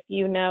 So if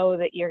you know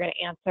that you're going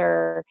to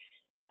answer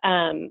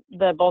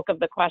the bulk of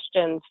the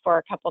questions for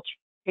a couple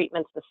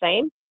treatments the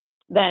same,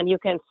 then you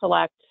can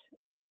select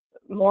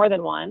more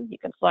than one. You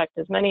can select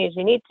as many as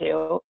you need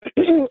to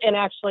and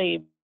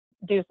actually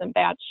do some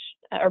batch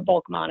or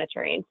bulk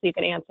monitoring. So you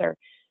can answer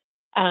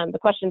the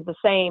questions the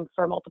same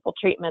for multiple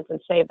treatments and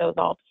save those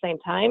all at the same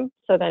time.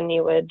 So then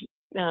you would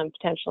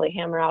potentially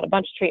hammer out a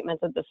bunch of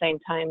treatments at the same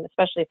time,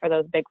 especially for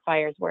those big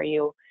fires where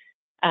you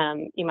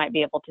might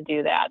be able to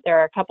do that. There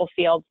are a couple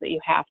fields that you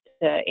have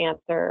to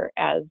answer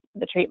as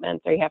the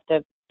treatments, or you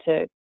have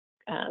to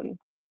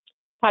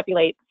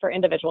populate for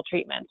individual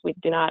treatments. We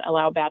do not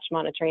allow batch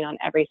monitoring on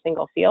every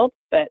single field,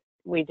 but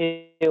we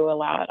do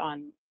allow it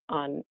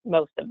on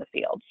most of the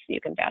fields. So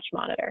you can batch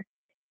monitor.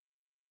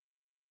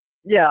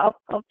 Yeah,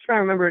 I'll try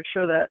and remember to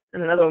show that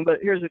in another one, but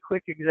here's a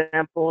quick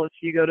example. If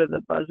you go to the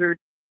Buzzard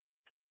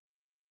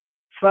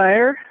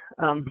fire,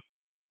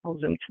 I'll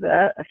zoom to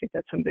that. I think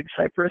that's in Big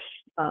Cypress.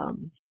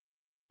 And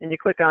you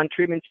click on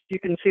treatments, you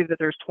can see that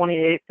there's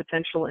 28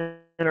 potential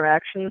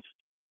interactions.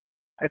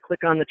 I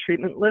click on the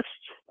treatment list.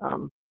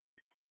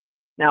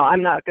 Now,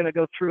 I'm not going to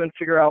go through and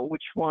figure out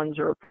which ones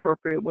are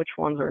appropriate, which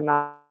ones are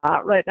not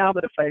right now,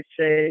 but if I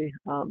say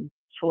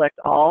select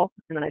all,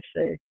 and then I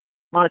say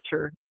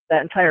monitor,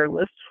 that entire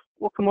list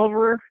will come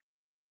over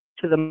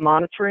to the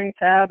monitoring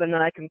tab, and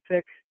then I can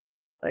pick,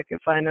 like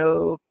if I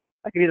know,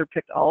 I could either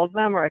pick all of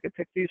them or I could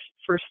pick these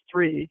first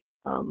three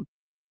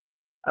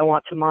I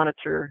want to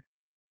monitor.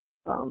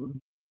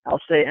 I'll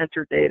say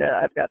enter data.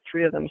 I've got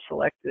 3 of them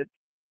selected.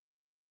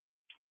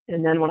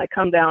 And then when I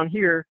come down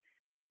here,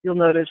 you'll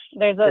notice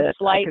there's a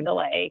slight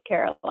delay,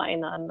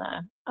 Caroline, on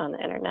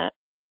the internet.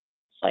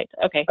 Slight.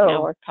 Okay,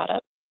 now we're caught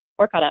up.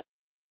 We're caught up.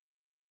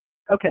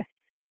 Okay.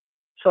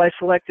 So I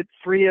selected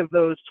 3 of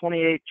those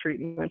 28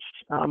 treatments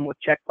with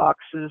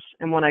checkboxes.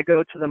 And when I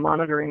go to the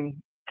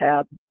monitoring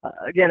tab,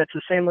 again, it's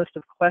the same list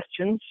of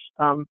questions.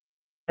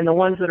 And the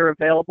ones that are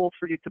available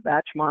for you to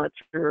batch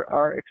monitor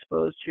are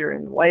exposed here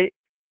in white.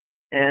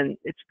 And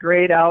it's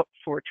grayed out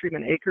for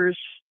treatment acres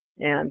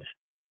and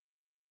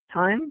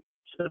time.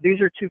 So these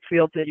are 2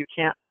 fields that you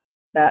can't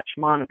batch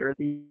monitor.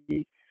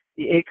 The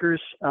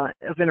acres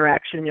of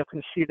interaction, you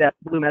can see that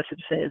blue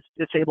message says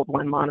disabled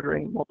when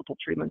monitoring multiple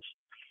treatments.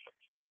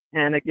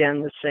 And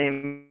again, the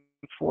same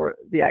for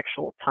the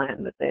actual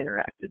time that they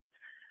interacted.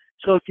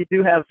 So if you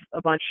do have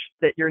a bunch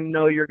that you're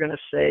going to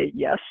say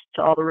yes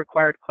to all the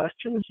required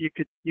questions, you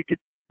could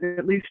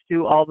at least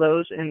do all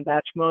those in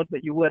batch mode,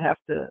 but you would have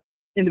to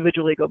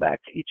individually go back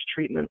to each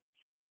treatment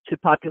to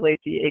populate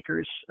the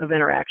acres of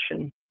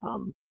interaction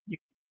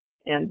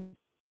and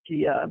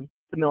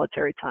the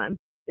military time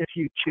if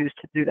you choose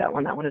to do that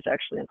one. That one is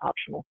actually an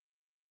optional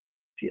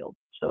field.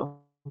 So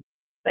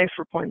thanks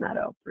for pointing that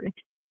out, Bree.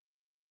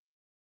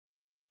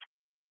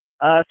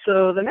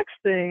 So the next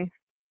thing,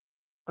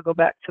 I'll go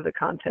back to the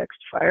context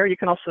fire. You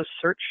can also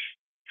search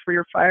for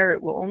your fire.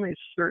 It will only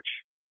search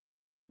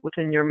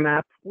within your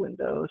map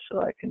window.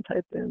 So I can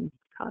type in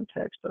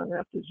context, but I'm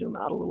going to have to zoom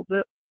out a little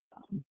bit.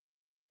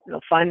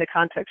 It'll find the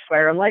context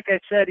fire. And like I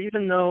said,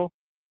 even though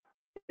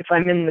if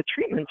I'm in the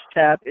treatments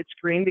tab, it's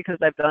green because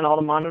I've done all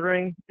the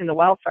monitoring. In the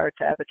wildfire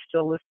tab, it's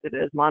still listed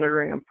as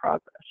monitoring in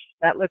progress.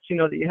 That lets you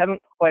know that you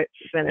haven't quite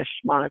finished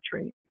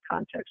monitoring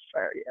context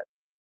fire yet.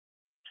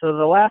 So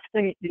the last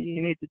thing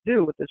you need to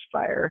do with this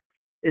fire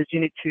is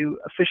you need to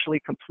officially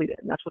complete it,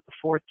 and that's what the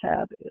 4th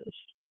tab is.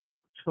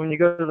 So when you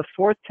go to the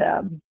 4th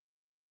tab,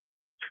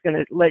 it's going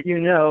to let you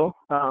know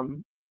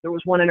there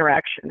was one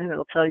interaction, and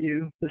it'll tell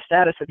you the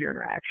status of your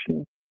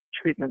interaction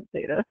treatment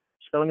data.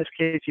 So in this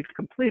case, you've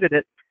completed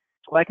it.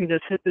 So I can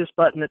just hit this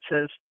button that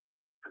says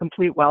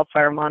complete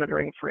wildfire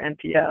monitoring for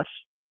NPS,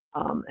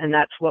 and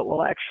that's what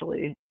will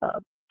actually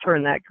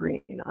turn that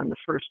green on the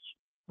first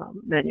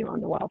menu, on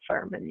the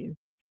wildfire menu.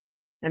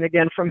 And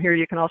again, from here,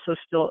 you can also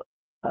still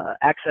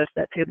access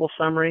that table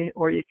summary,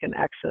 or you can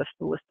access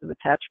the list of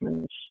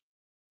attachments,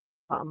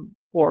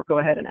 or go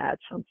ahead and add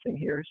something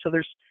here. So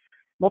there's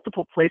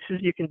multiple places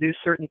you can do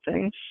certain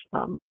things,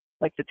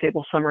 like the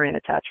table summary and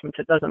attachments.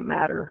 It doesn't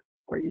matter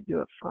where you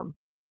do it from.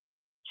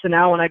 So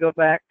now when I go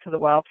back to the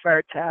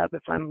wildfire tab,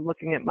 if I'm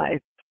looking at my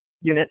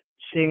unit,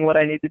 seeing what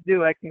I need to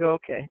do, I can go,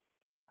 okay,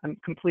 I'm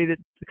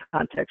completed the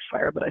context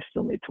fire, but I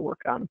still need to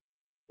work on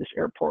this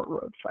airport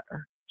road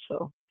fire.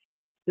 So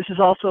this is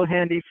also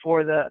handy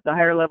for the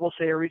higher level,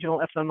 say a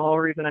regional FMO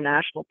or even a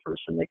national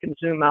person. They can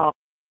zoom out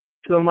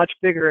to a much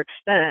bigger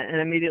extent and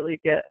immediately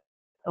get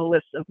a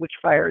list of which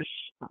fires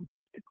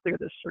to clear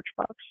this search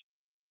box.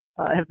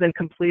 have been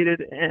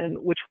completed and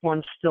which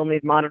ones still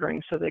need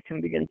monitoring, so they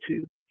can begin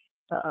to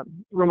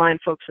remind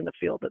folks in the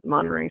field that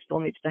monitoring still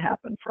needs to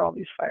happen for all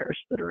these fires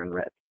that are in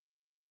red.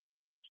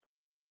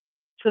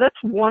 So that's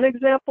one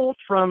example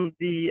from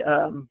the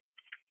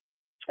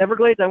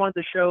Everglades. I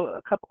wanted to show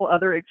a couple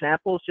other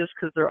examples just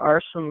because there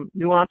are some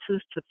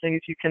nuances to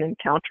things you can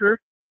encounter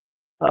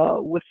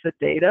with the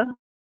data.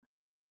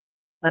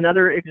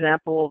 Another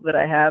example that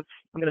I have,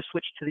 I'm going to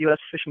switch to the U.S.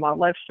 Fish and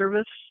Wildlife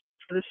Service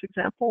for this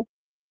example.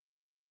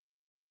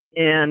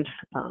 And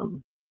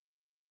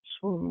this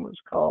one was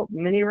called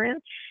Mini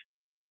Ranch.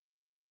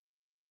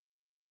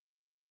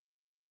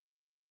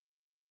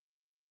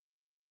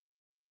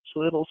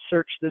 So it'll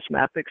search this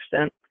map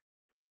extent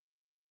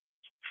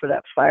for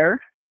that fire.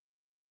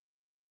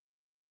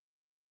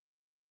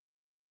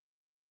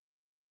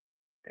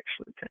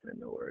 Actually kind of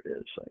know where it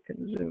is, so I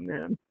can zoom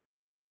in.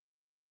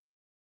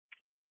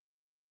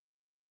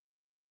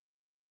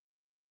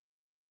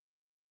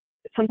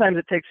 Sometimes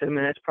it takes a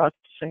minute. It's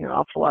processing an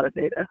awful lot of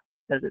data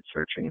as it's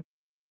searching.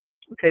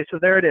 Okay, so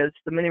there it is,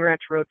 the Mini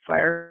Ranch Road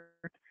fire,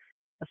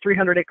 a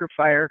 300-acre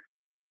fire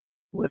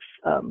with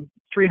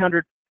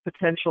 300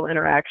 potential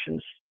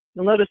interactions.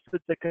 You'll notice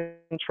that the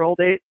control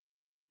date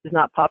is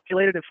not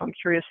populated. If I'm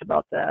curious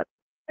about that,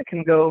 I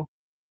can go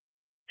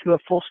to a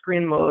full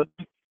screen mode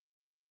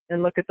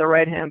and look at the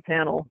right-hand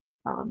panel.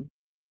 And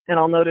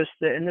I'll notice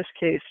that in this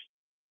case,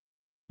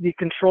 the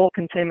control,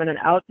 containment, and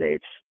out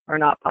dates are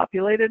not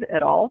populated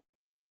at all.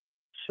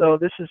 So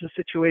this is a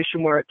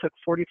situation where it took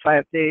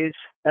 45 days.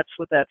 That's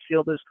what that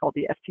field is called,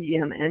 the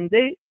FTEM end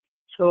date.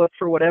 So if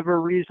for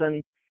whatever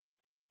reason,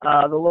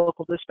 the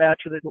local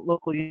dispatch or the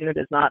local unit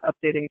is not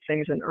updating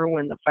things in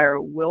Irwin, the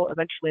fire will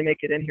eventually make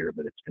it in here,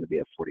 but it's going to be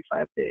a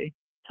 45-day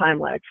time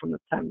lag from the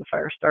time the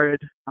fire started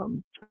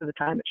to the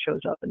time it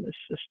shows up in this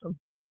system.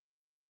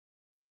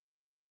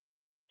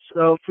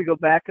 So if we go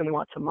back and we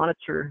want to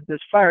monitor this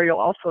fire, you'll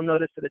also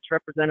notice that it's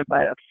represented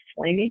by a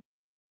flamey,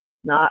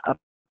 not a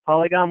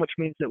polygon, which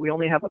means that we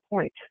only have a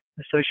point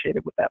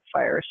associated with that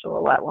fire. So a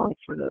lat long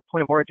for the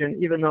point of origin,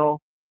 even though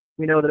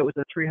we know that it was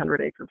a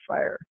 300-acre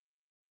fire.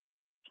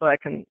 So I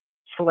can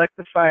select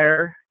the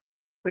fire,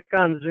 click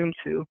on zoom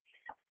to,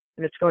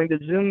 and it's going to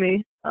zoom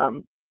me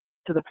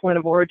to the point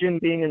of origin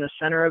being in the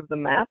center of the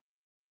map,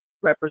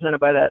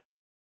 represented by that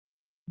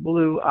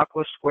blue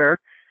aqua square.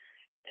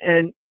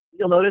 And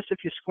you'll notice if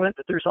you squint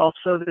that there's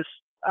also this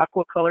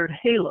aqua colored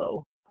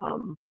halo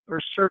or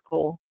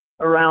circle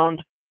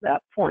around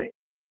that point.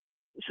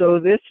 So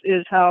this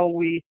is how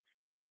we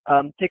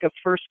take a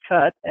first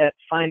cut at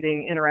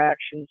finding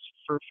interactions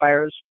for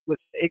fires with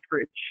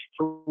acreage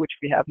for which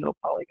we have no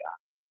polygon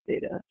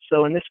data.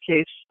 So in this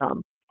case,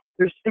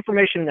 there's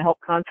information in the help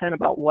content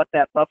about what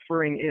that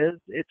buffering is.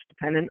 It's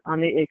dependent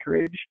on the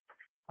acreage.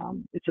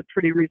 It's a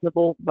pretty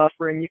reasonable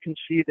buffering. You can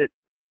see that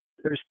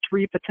there's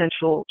 3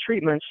 potential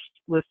treatments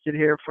listed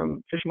here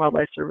from Fish and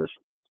Wildlife Service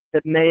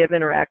that may have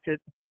interacted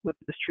with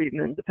this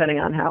treatment, depending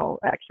on how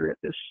accurate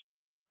this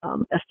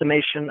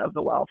estimation of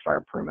the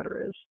wildfire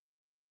perimeter is.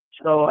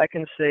 So I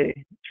can say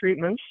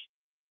treatments,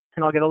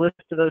 and I'll get a list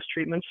of those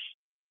treatments.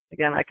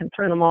 Again, I can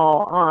turn them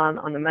all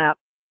on the map,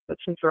 but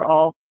since they're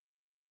all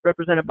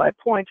represented by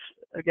points,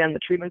 again, the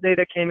treatment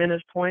data came in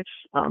as points.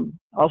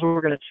 All we're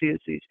going to see is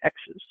these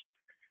X's.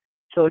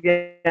 So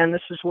again,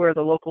 this is where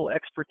the local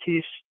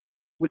expertise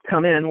would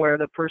come in, where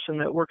the person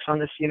that works on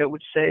this unit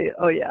would say,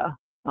 oh yeah,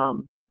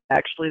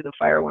 actually the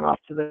fire went off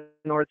to the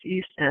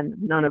northeast and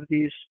none of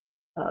these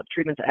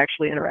treatments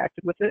actually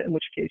interacted with it, in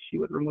which case you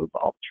would remove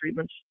all the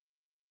treatments,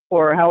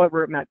 or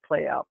however it might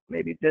play out.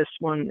 Maybe this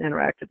one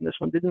interacted and this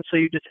one didn't, so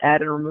you just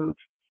add and remove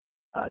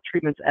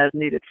treatments as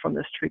needed from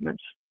this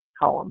treatments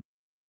column.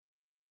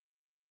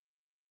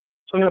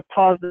 So I'm going to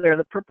pause there.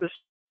 The purpose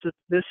of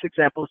this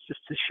example is just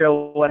to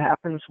show what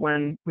happens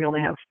when we only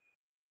have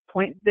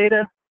point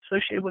data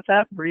associated with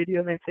that. Bree, do you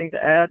have anything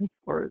to add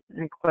or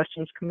any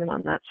questions come in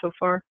on that so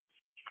far?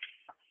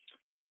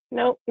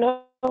 No,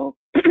 no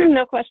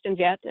questions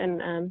yet,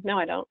 and no,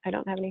 I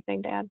don't have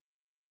anything to add.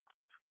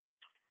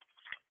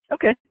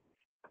 Okay.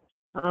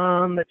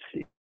 Let's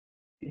see.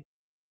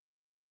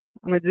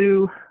 I'm going to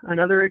do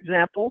another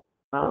example,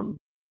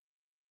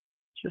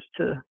 just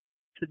to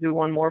do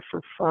one more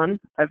for fun.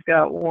 I've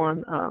got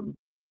one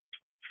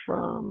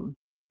from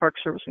Park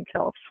Service in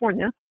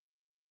California.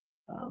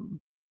 I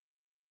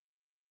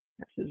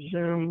have to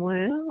zoom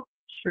well,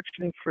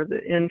 searching for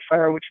the Inn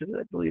fire, which is,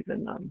 I believe,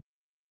 in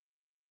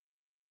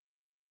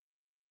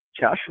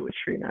Joshua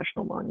Tree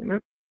National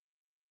Monument.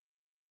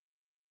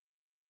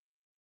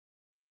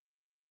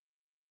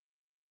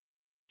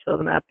 So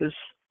the map is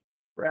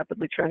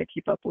rapidly trying to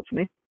keep up with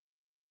me.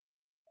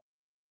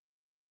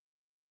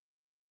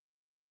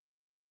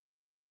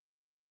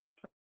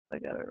 I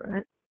got it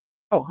right.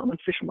 Oh, I'm in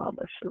Fish and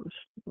Wildlife Service.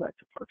 Go back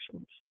to Park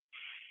Service.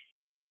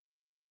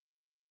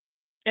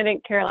 I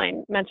think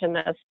Caroline mentioned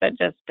this, but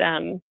just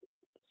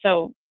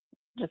so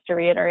just to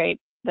reiterate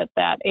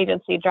that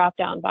agency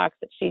drop-down box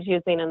that she's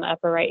using in the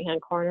upper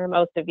right-hand corner,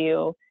 most of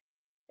you,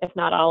 if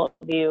not all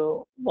of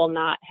you, will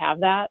not have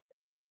that.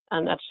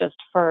 That's just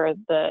for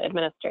the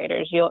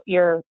administrators.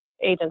 Your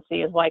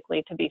agency is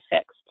likely to be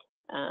fixed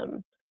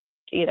to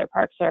either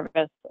Park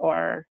Service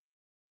or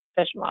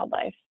Fish and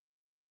Wildlife.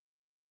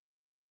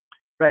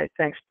 Right,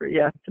 thanks, Bree.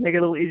 Yeah, to make it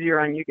a little easier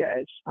on you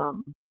guys.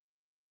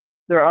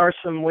 There are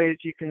some ways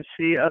you can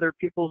see other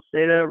people's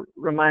data.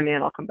 Remind me,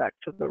 and I'll come back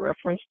to the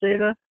reference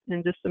data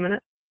in just a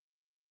minute.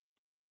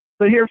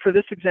 But here for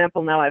this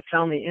example now, I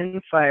found the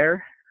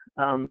in-fire.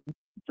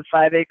 It's a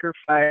 5-acre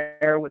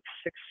fire with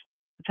 6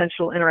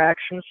 potential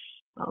interactions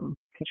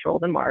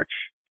controlled in March.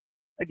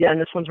 Again,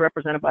 this one's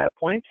represented by a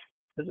point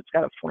because it's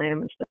got a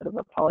flame instead of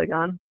a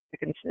polygon. I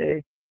can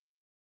say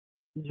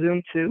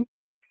zoom to.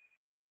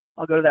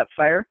 I'll go to that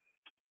fire.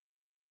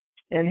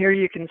 And here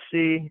you can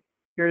see,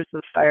 here's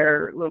the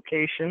fire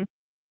location.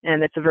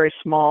 And it's a very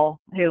small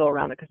halo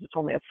around it because it's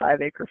only a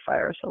 5-acre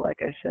fire. So like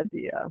I said,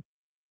 the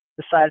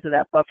size of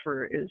that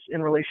buffer is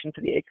in relation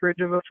to the acreage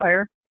of a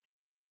fire.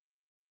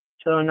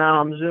 So now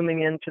I'm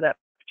zooming into that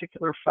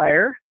particular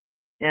fire,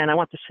 and I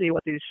want to see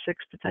what these 6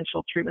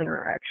 potential treatment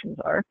interactions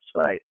are.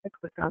 So I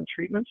click on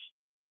treatments.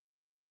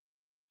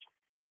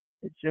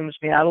 It zooms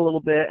me out a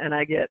little bit, and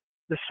I get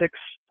the 6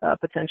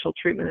 potential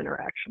treatment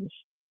interactions.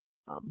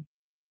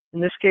 In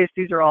this case,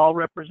 these are all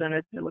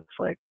represented, it looks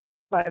like,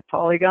 by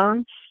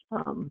polygons.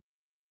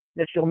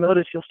 If you'll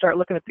notice, you'll start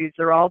looking at these,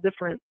 they're all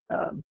different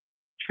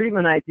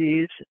treatment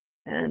IDs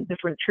and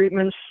different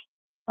treatments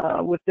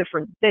with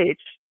different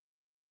dates.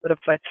 But if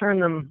I turn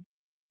them,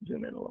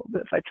 zoom in a little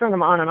bit, if I turn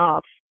them on and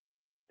off,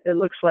 it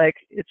looks like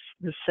it's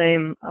the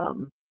same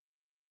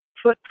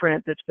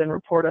footprint that's been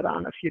reported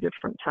on a few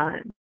different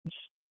times. Let's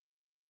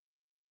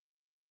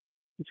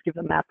give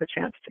the map a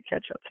chance to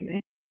catch up to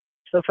me.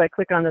 So if I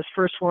click on this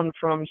first one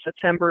from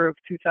September of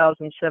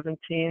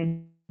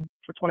 2017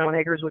 for 21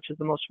 acres, which is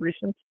the most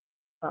recent,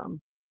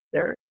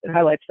 there it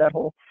highlights that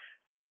whole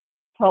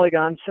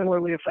polygon.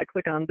 Similarly, if I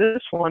click on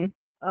this one,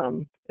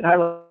 it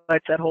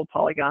highlights that whole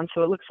polygon.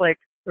 So it looks like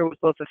there was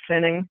both a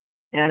thinning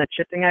and a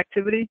chipping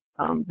activity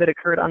that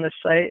occurred on this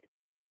site.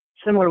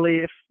 Similarly,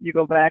 if you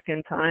go back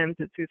in time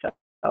to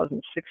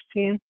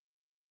 2016,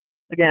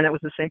 again, it was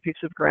the same piece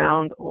of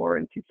ground, or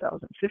in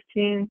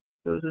 2015,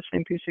 it was the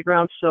same piece of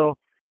ground. So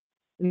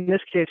in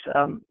this case,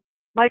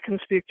 Mike can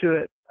speak to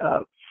it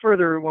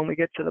further when we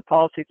get to the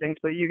policy things,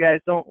 but you guys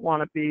don't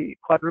want to be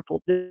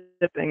quadruple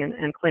dipping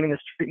and claiming this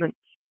treatment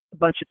a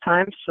bunch of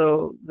times.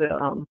 So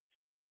the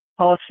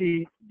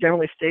policy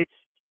generally states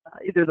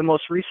either the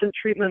most recent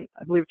treatment,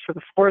 I believe it's for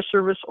the Forest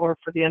Service, or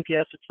for the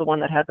NPS, it's the one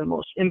that had the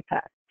most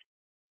impact.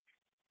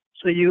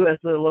 So you as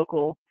the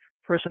local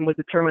person would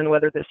determine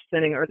whether this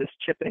thinning or this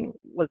chipping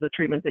was the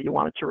treatment that you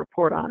wanted to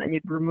report on, and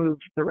you'd remove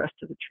the rest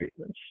of the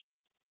treatments.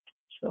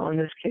 So in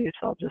this case,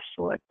 I'll just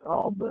select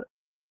all but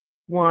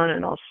one,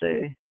 and I'll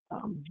say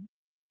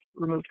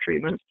remove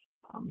treatment,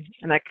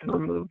 and I can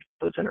remove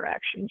those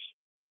interactions.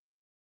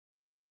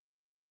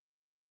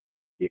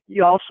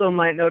 You also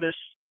might notice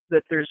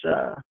that there's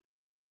a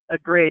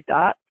gray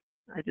dot.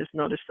 I just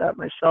noticed that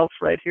myself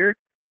right here.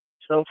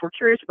 So if we're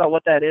curious about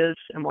what that is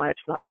and why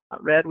it's not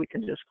red, we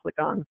can just click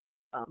on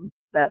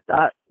that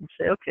dot and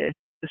say, okay,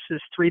 this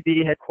is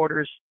 3B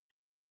headquarters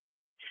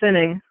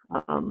thinning,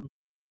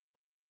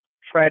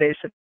 Friday,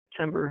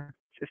 September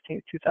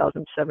 15th,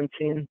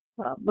 2017.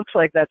 Looks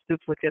like that's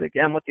duplicate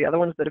again with the other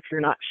ones, but if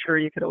you're not sure,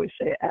 you could always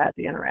say add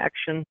the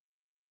interaction,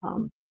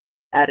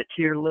 add it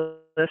to your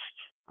list,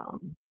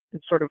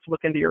 and sort of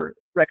look into your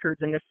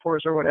records and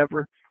NIF4s or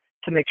whatever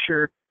to make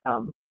sure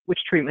which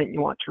treatment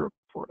you want to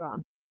report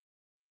on.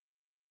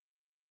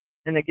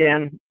 And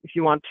again, if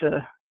you want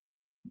to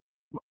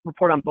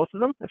report on both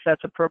of them, if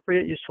that's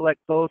appropriate, you select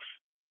both,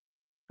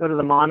 go to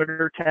the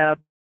Monitor tab,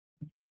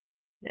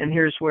 and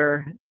here's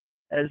where,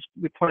 as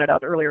we pointed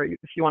out earlier,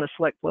 if you want to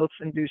select both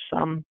and do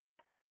some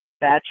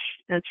batch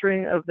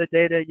entering of the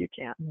data, you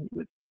can. You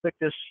would click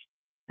this,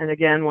 and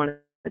again, when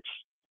it's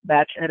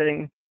batch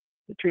editing,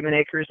 the treatment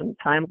acres and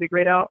time will be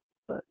grayed out,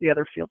 but the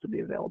other fields will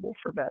be available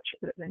for batch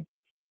editing.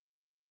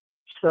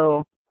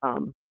 So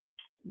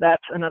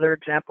that's another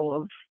example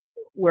of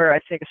where I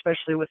think,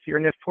 especially with your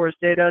NIF4s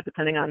data,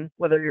 depending on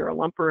whether you're a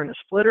lumper and a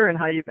splitter and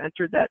how you've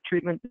entered that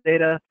treatment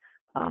data,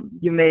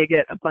 you may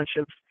get a bunch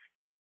of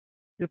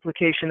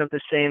duplication of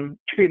the same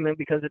treatment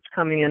because it's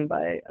coming in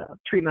by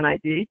treatment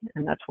ID,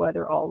 and that's why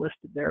they're all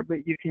listed there.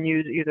 But you can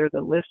use either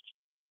the list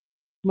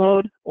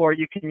mode, or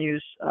you can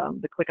use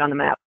the click on the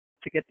map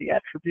to get the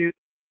attribute.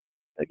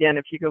 Again,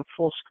 if you go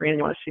full screen and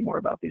you want to see more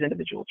about these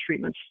individual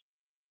treatments,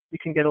 you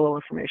can get a little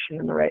information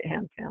in the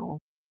right-hand panel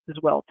as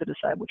well to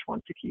decide which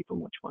ones to keep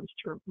and which ones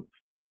to remove.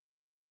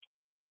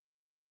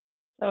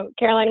 So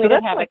Caroline, we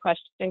did have a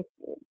question.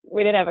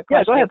 We did have a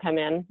question come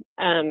in.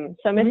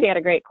 So Missy had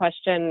a great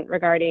question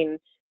regarding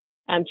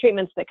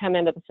treatments that come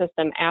into the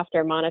system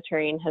after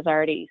monitoring has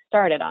already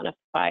started on a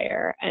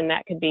fire, and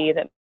that could be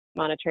that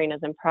monitoring is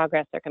in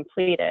progress or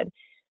completed.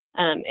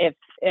 If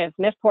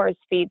NIF4s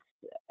feeds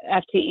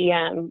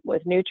FTEM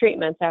with new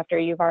treatments after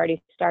you've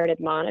already started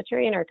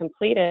monitoring or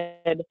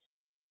completed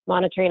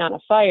monitoring on a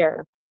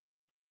fire,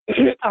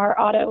 our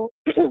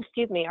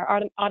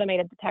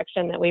automated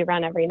detection that we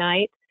run every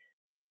night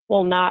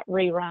will not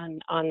rerun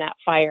on that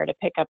fire to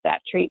pick up that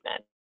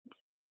treatment.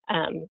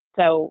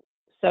 So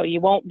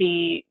you won't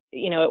be,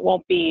 it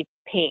won't be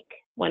pink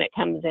when it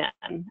comes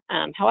in.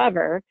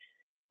 However,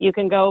 you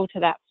can go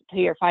to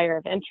your fire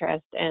of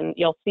interest and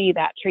you'll see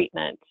that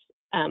treatment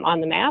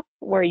on the map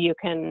where you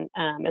can,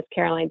 as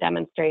Caroline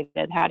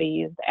demonstrated, how to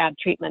use the Add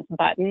Treatments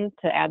button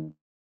to add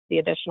the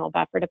additional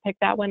buffer to pick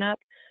that one up.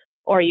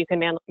 Or you can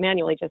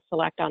manually just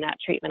select on that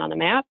treatment on the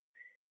map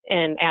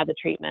and add the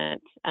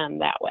treatment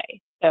that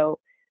way. So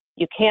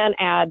you can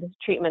add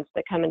treatments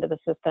that come into the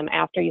system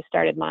after you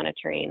started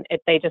monitoring.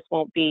 They just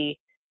won't be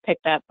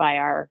picked up by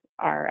our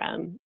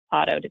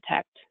auto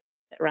detect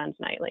that runs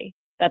nightly.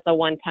 That's a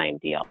one-time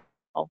deal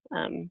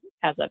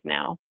as of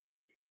now.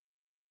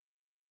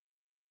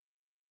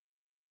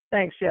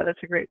 Thanks. Yeah,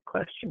 that's a great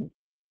question.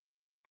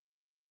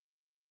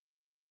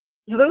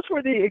 So those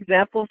were the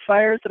example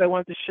fires that I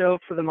wanted to show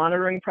for the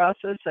monitoring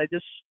process. I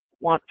just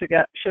want to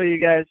show you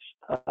guys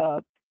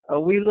a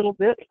wee little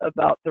bit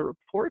about the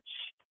reports.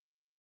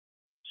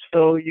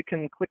 So you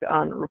can click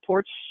on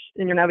reports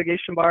in your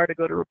navigation bar to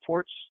go to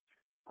reports,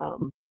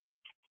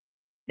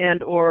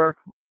 and or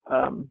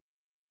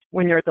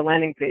when you're at the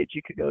landing page,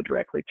 you could go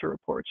directly to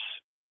reports.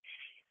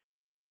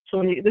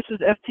 So this is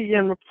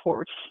FTEM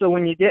reports. So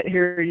when you get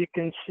here, you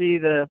can see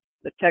the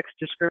text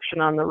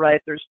description on the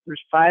right. There's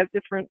 5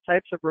 different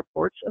types of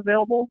reports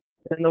available,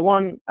 and the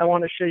one I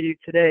want to show you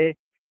today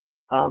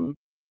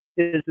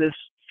is this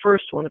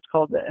first one. It's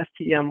called the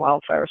FTEM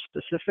Wildfire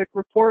Specific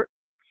Report.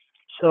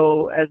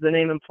 So as the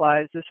name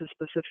implies, this is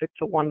specific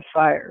to one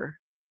fire.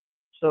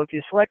 So if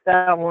you select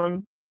that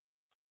one,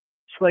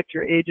 select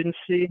your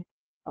agency,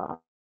 and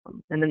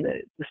then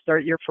the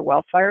start year for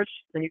wildfires,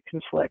 then you can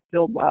select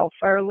Build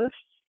Wildfire Lists,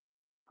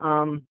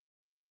 or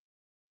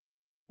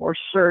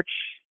search,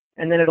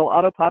 and then it'll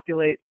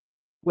auto-populate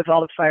with all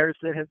the fires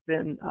that have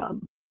been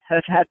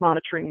have had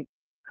monitoring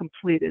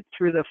completed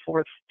through the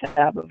 4th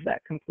tab of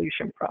that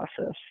completion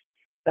process.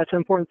 That's an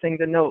important thing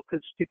to note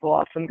because people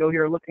often go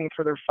here looking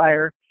for their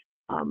fire.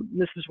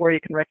 This is where you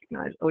can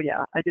recognize, oh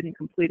yeah, I didn't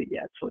complete it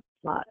yet, so it's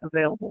not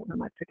available in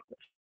my pick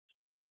list.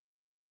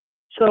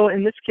 So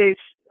in this case,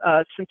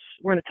 since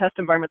we're in a test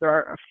environment, there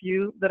are a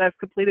few that I've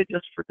completed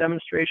just for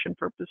demonstration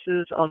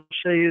purposes. I'll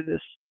show you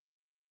this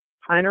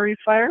pinery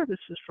fire. This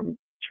is from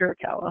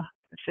Chiricahua,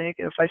 I think.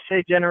 If I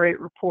say generate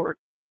report,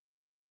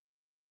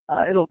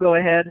 it'll go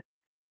ahead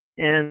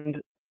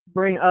and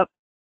bring up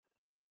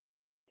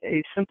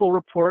a simple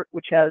report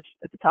which has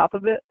at the top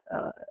of it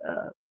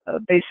a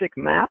basic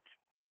map.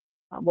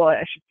 Well,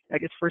 I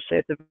guess first say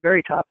at the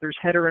very top, there's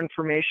header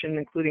information,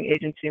 including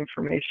agency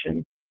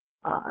information,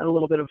 and a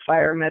little bit of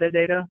fire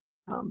metadata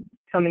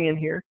coming in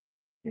here,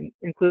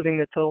 including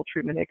the total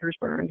treatment acres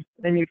burned.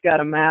 Then you've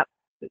got a map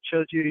that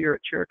shows you you're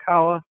at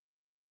Chiricahua,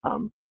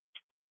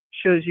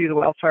 shows you the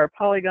wildfire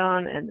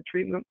polygon and the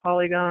treatment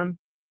polygon,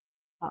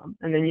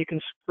 and then you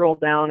can scroll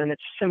down, and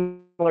it's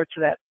similar to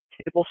that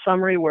table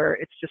summary where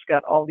it's just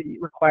got all the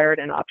required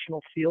and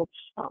optional fields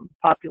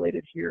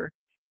populated here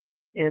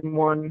in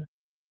one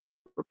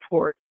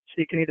report. So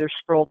you can either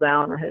scroll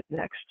down or hit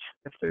next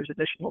if there's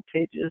additional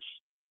pages.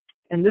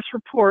 And this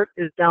report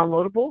is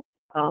downloadable.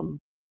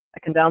 I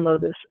can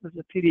download this as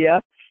a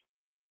PDF.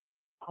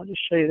 I'll just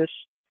show you this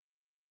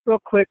real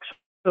quick.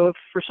 So if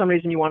for some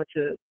reason you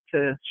wanted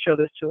to show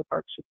this to a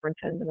park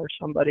superintendent or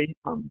somebody,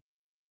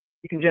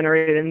 you can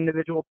generate an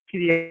individual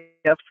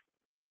PDF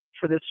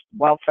for this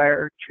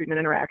wildfire treatment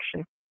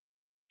interaction.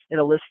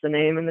 It'll list the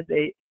name and the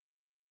date,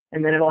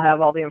 and then it'll have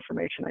all the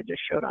information I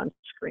just showed on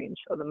screen.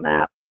 So the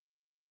map,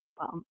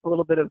 a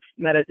little bit of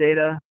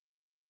metadata,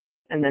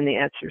 and then the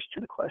answers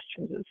to the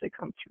questions as they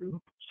come through.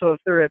 So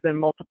if there have been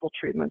multiple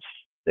treatments,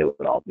 they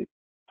would all be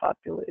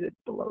populated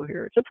below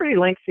here. It's a pretty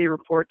lengthy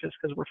report just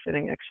because we're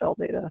fitting Excel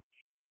data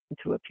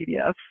into a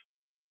PDF.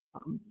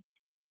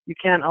 You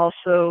can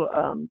also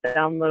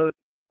download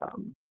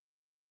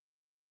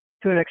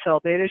to an Excel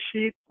data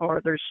sheet,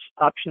 or there's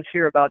options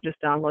here about just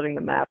downloading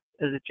the map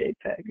as a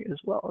JPEG as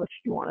well if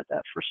you wanted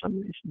that for some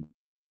reason.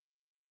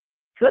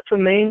 So that's the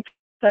main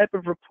type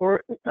of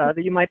report that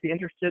you might be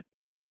interested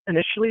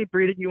initially.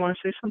 Bree, did you want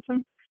to say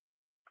something?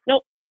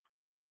 Nope.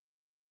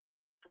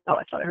 Oh,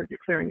 I thought I heard you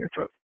clearing your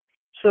throat.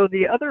 So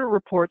the other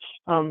reports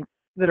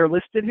that are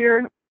listed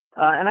here,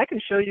 and I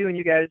can show you and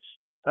you guys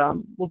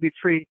will be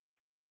free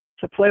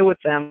to play with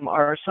them,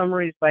 are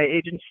summaries by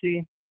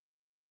agency,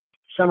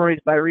 summaries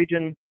by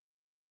region,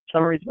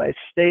 summaries by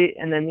state,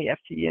 and then the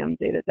FTEM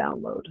data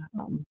download.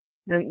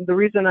 And the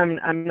reason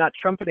I'm not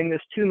trumpeting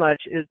this too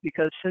much is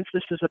because since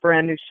this is a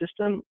brand new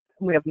system,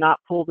 we have not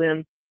pulled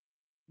in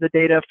the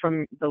data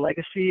from the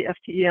legacy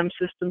FTEM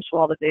system, so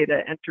all the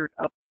data entered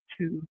up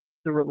to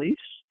the release.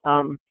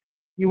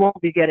 You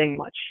won't be getting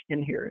much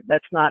in here.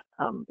 That's not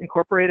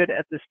incorporated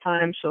at this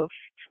time. So if,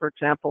 for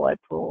example, I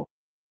pull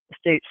a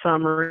state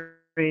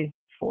summary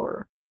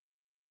for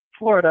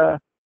Florida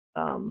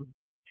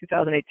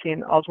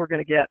 2018, all we're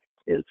going to get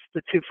is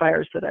the 2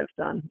 fires that I've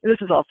done. This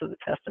is also the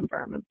test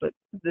environment, but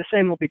the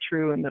same will be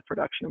true in the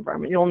production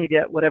environment. You only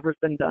get whatever's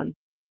been done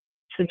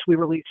since we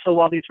released. So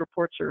while these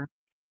reports are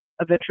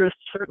of interest,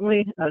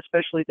 certainly,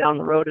 especially down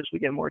the road as we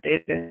get more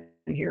data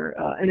in here.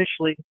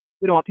 Initially,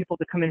 we don't want people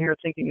to come in here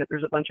thinking that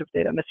there's a bunch of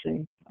data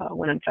missing,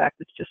 when in fact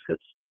it's just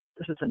because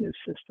this is a new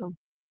system.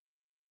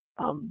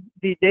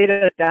 The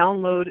data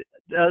download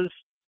does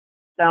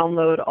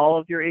download all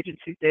of your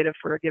agency's data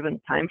for a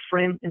given time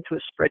frame into a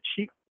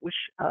spreadsheet, which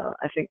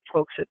I think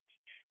folks at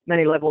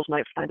many levels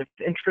might find of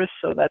interest,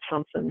 so that's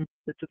something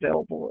that's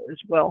available as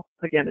well.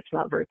 Again, it's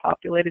not very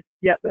populated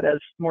yet, but as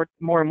more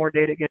and more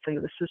data gets into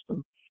the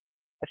system,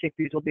 I think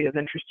these will be of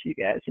interest to you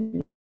guys,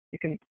 and you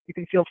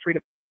can feel free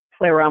to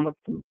play around with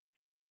them.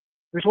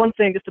 There's one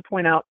thing just to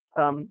point out,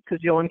 because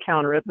you'll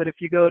encounter it, but if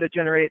you go to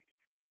generate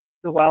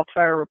the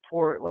wildfire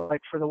report,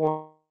 like for the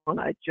one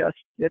I just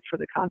did for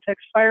the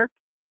context fire,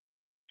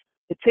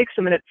 it takes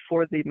a minute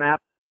for the map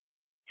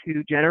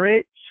to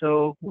generate.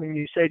 So when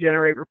you say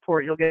generate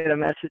report, you'll get a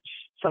message,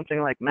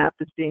 something like map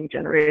is being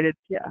generated.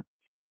 Yeah,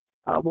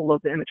 we'll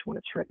load the image when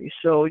it's ready.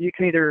 So you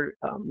can either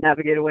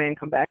navigate away and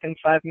come back in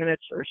 5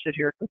 minutes, or sit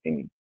here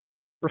clicking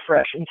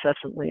refresh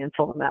incessantly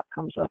until the map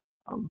comes up.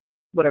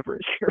 Whatever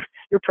is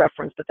your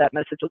preference, but that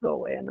message will go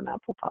away and the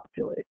map will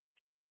populate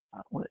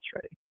when it's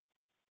ready.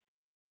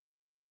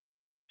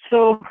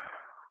 So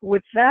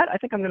with that, I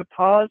think I'm going to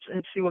pause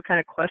and see what kind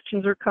of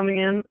questions are coming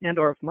in, and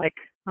or if Mike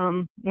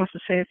wants to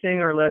say anything,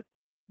 or let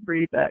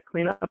Bree back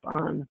clean up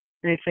on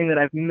anything that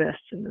I've missed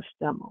in this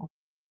demo.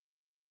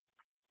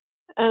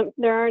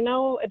 There are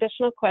no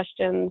additional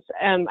questions.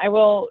 I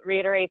will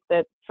reiterate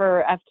that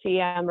for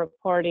FTEM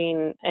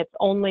reporting, it's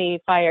only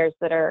fires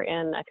that are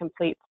in a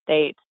complete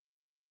state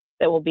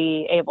that will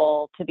be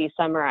able to be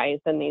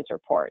summarized in these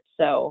reports.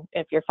 So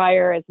if your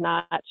fire is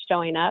not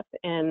showing up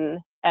in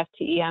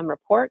FTEM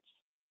reports,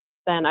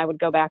 then I would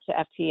go back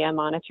to FTEM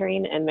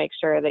monitoring and make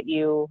sure that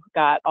you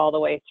got all the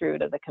way through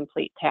to the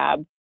complete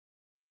tab,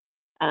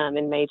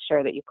 and made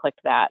sure that you clicked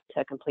that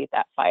to complete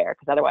that fire,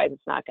 because otherwise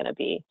it's not going to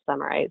be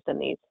summarized in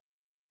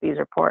these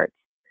reports.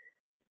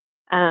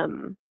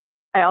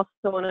 I also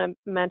want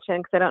to mention,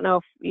 because I don't know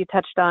if you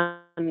touched on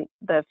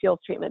the fuel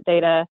treatment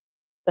data,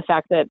 the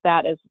fact that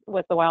that is,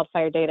 with the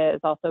wildfire data,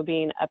 is also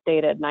being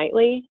updated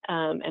nightly,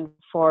 and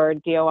for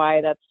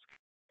DOI that's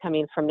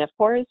coming from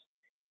NFPORS.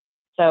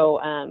 So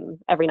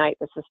every night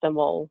the system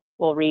will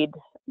read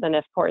the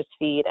NFPORS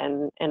feed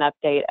and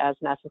update as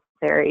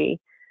necessary.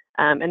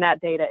 And that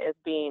data is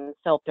being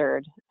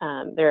filtered.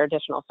 There are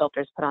additional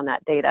filters put on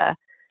that data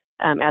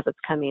as it's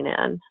coming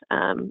in.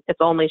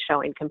 It's only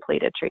showing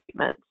completed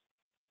treatments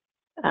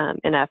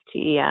in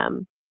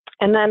FTEM.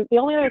 And then the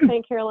only other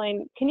thing,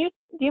 Caroline, do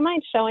you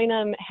mind showing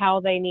them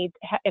how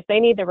if they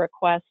need to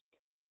request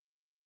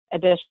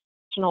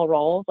additional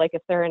roles, like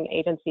if they're an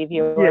agency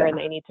viewer and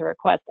they need to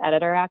request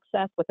editor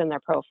access within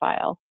their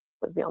profile?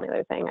 Was the only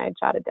other thing I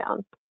jotted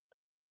down.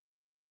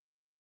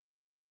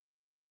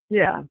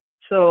 Yeah,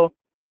 so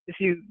if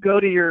you go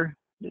to your,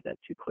 did that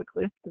too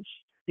quickly.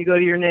 You go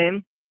to your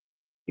name,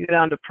 you go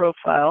down to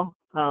profile.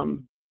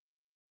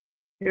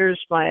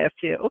 Here's my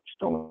FTM, oops,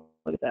 don't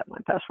look at that, my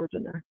password's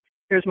in there.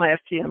 Here's my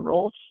FTM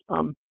roles.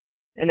 And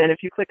then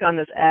if you click on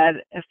this add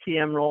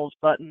FTM roles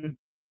button,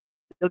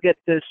 you'll get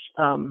this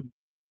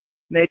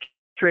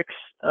matrix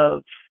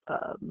of,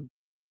 I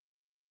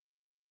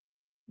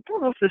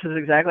don't know if this is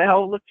exactly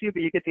how it looks to you,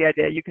 but you get the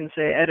idea. You can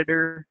say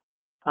editor,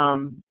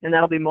 and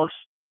that'll be most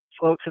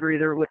folks that are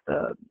either with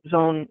the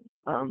zone,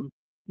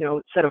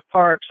 set of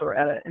parks, or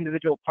at an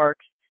individual park,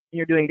 and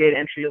you're doing data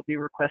entry, you'll be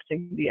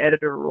requesting the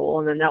editor role,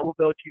 and then that will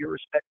go to your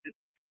respective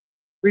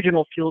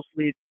regional fuels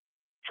lead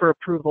for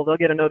approval. They'll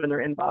get a note in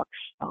their inbox,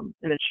 and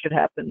it should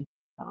happen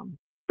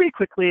pretty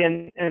quickly,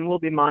 and we'll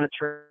be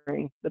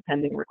monitoring the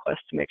pending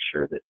request to make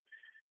sure that,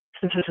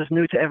 since this is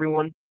new to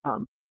everyone,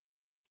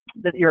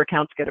 that your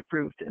accounts get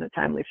approved in a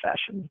timely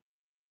fashion.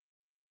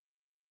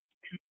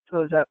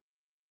 So is that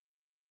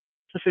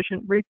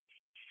sufficient, Bree?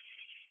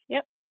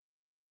 Yep.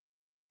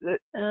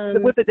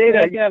 With the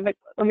data,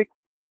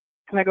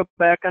 can I go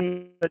back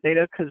on the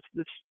data, because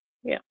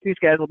these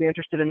guys will be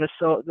interested in this.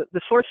 So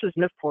the source is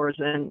NFPORS,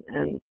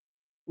 and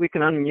we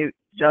can unmute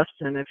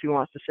Justin if he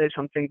wants to say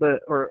something,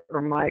 or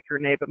Mike or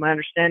Nate. But my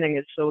understanding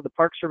is, so the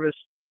Park Service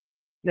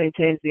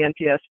maintains the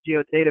NPS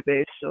geo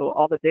database, so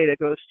all the data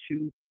goes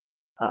to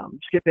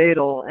Skip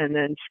ADL, and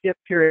then Skip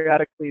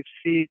periodically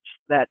feeds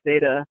that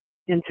data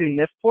into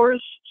NFPORS.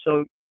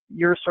 So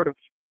your sort of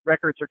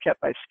records are kept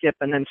by Skip,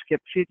 and then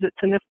Skip feeds it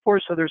to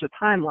NFPORS. So there's a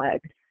time lag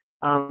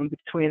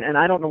between, and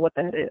I don't know what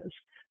that is,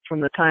 from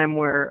the time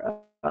where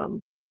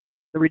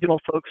the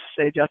regional folks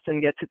say Justin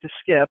gets it to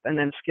Skip, and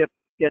then Skip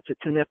gets it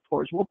to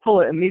NFPORS. We'll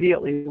pull it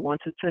immediately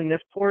once it's in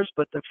NFPORS,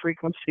 but the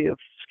frequency of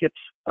Skip's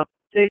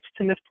updates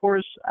to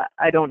NFPORS,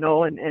 I don't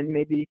know, and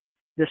maybe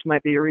this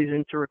might be a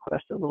reason to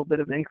request a little bit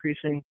of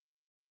increasing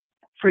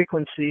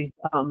frequency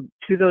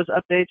to those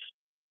updates,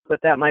 but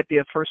that might be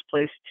a first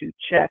place to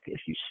check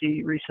if you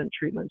see recent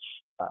treatments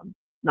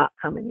not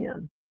coming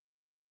in.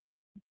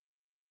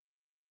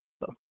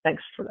 So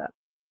thanks for that.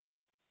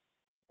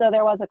 So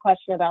there was a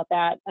question about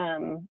that.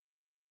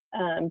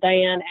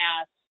 Diane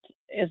asked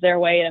is there a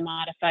way to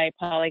modify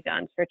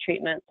polygons for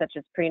treatment such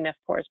as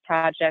pre-NIF-PORS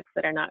projects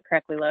that are not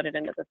correctly loaded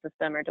into the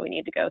system, or do we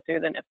need to go through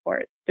the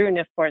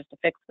NIF-PORS to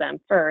fix them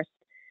first?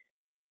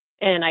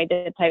 And I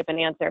did type an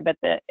answer, but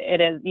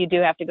you do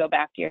have to go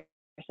back to your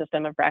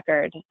system of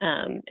record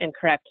and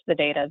correct the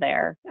data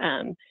there.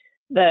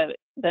 The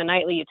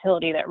nightly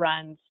utility that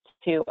runs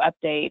to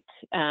update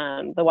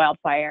the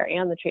wildfire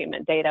and the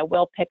treatment data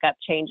will pick up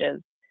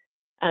changes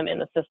in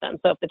the system.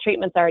 So if the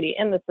treatment's already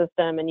in the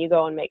system and you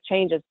go and make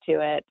changes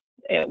to it,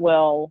 it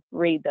will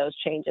read those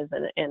changes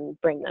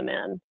and bring them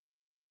in.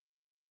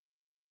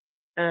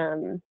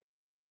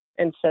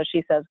 And so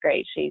she says,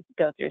 great, she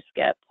go through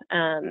Skip.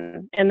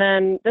 And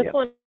then this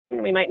one,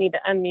 we might need to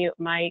unmute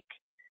Mike.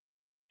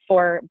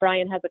 For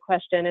Brian has a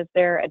question, is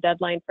there a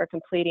deadline for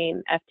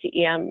completing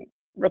FTEM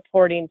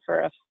reporting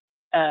for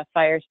a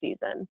fire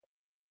season?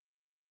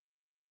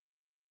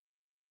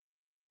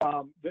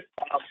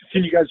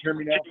 Can you guys hear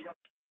me now?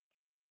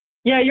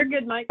 Yeah, you're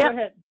good, Mike. Go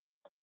ahead.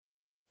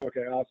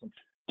 Okay, awesome.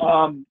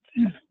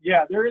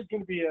 Yeah, there is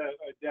going to be a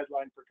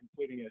deadline for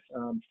completing it.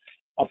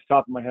 Off the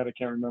top of my head, I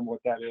can't remember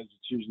what that is.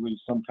 It's usually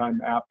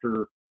sometime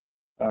after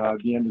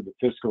the end of the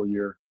fiscal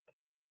year.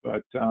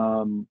 But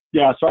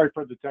yeah, sorry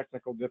for the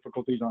technical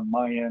difficulties on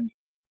my end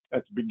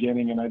at the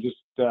beginning. And I just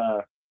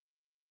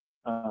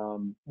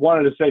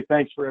wanted to say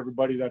thanks for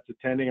everybody that's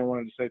attending. I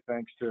wanted to say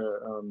thanks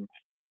to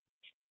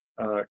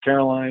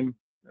Caroline,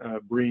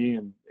 Bree,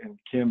 and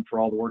Kim for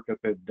all the work that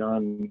they've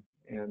done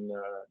in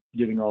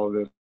getting all of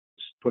this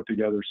put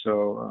together.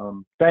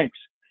 So thanks.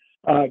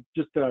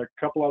 Just a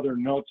couple other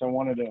notes I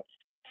wanted to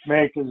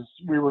make as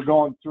we were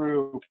going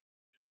through,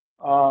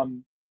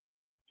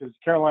 because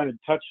Caroline had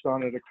touched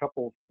on it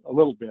a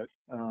little bit,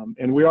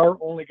 and we are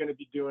only going to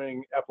be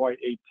doing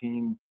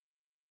FY18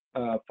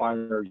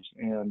 fires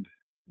and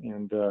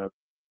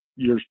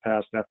years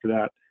past after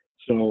that.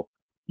 So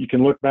you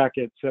can look back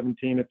at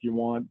 17 if you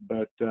want,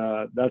 but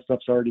that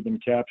stuff's already been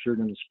captured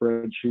in the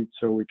spreadsheet,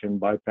 so we can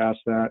bypass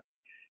that.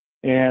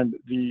 And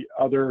the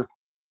other,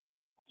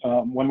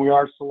 when we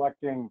are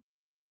selecting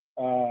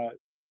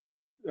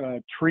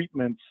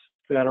treatments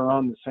that are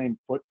on the same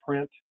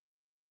footprint,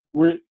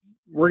 we're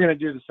going to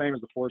do the same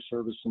as the Forest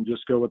Service and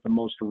just go with the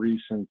most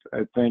recent.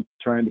 I think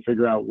trying to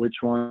figure out which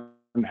one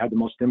had the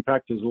most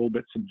impact is a little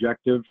bit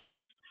subjective.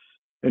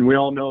 And we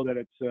all know that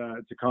it's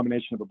a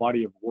combination of a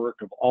body of work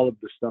of all of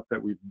the stuff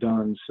that we've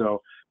done.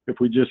 So if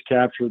we just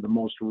capture the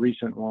most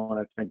recent one,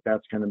 I think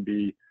that's going to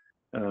be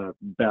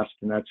best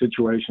in that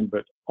situation.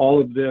 But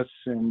all of this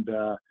and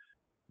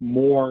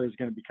more is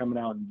going to be coming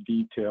out in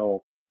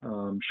detail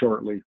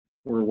shortly.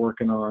 We're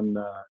working on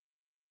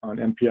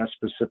NPS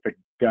specific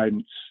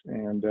guidance,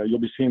 and you'll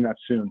be seeing that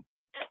soon.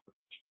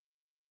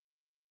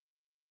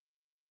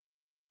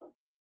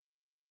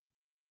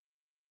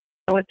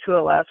 I went to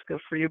Alaska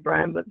for you,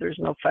 Brian, but there's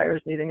no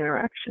fires needing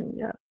interaction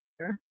yet.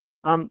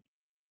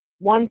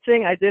 One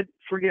thing I did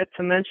forget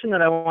to mention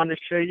that I wanted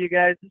to show you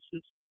guys, this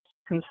is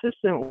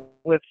consistent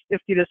with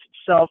IFTDIS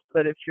itself,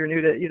 but if you're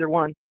new to either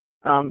one,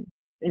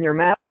 in your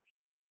map,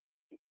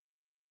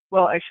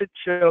 well, I should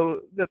show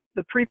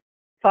the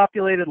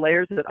pre-populated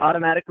layers that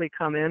automatically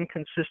come in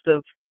consist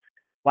of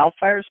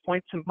wildfires,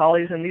 points, and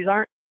polys, and these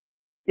aren't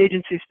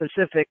agency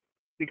specific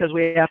because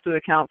we have to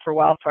account for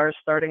wildfires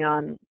starting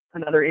on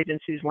another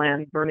agency's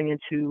land burning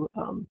into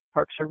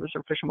Park Service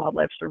or Fish and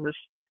Wildlife Service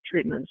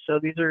treatments. So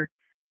these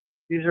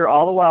are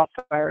all the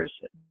wildfires.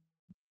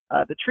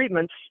 The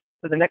treatments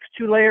for the next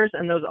two layers,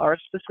 and those are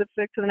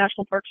specific to the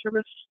National Park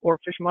Service or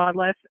Fish and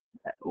Wildlife,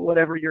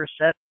 whatever you're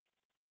set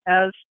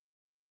as.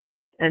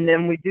 And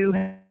then we do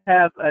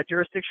have a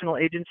jurisdictional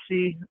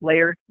agency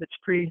layer that's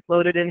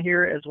pre-loaded in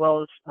here, as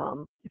well as,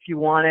 if you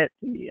want it,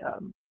 the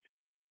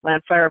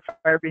land fire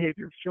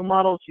behavior fuel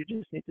models. You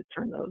just need to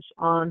turn those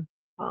on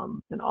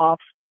and off.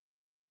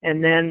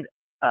 And then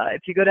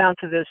if you go down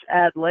to this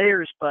Add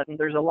Layers button,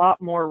 there's a lot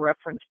more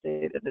reference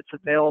data that's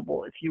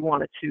available if you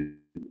wanted to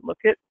look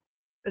at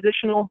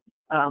additional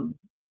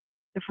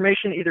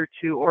information, either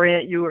to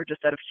orient you or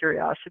just out of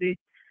curiosity.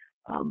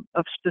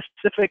 Of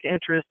specific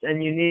interest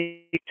and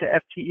unique to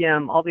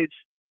FTEM. All these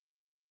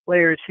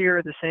layers here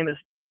are the same as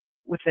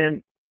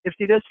within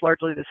IFTDIS,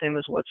 largely the same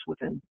as what's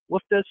within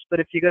WFDIS.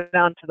 But if you go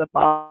down to the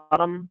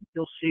bottom,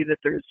 you'll see that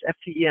there's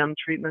FTEM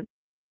treatment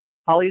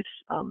polys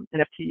and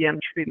FTEM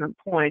treatment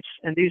points,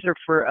 and these are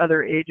for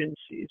other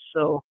agencies.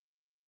 So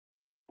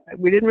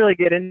we didn't really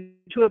get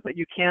into it, but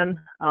you can.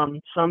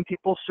 Some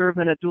people serve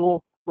in a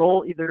dual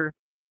role, either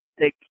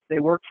they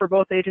work for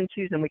both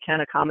agencies, and we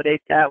can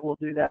accommodate that. We'll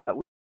do that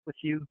with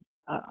you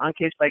on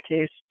case by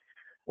case,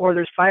 or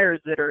there's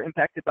fires that are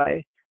impacted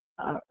by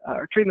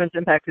or treatments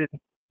impacted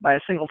by a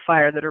single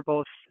fire that are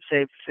both,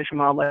 say, Fish and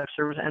Wildlife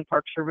Service and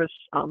Park Service.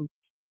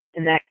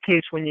 In that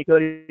case, when you go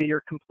to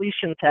your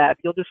completion tab,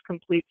 you'll just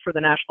complete for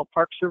the National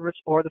Park Service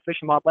or the Fish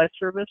and Wildlife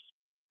Service,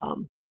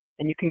 and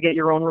you can get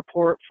your own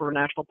report for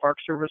National Park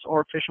Service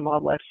or Fish and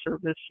Wildlife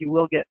Service. You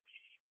will get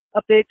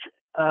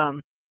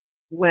updates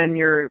when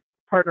your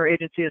partner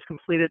agency has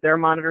completed their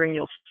monitoring.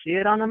 You'll see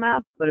it on the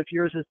map, but if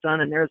yours is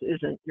done and theirs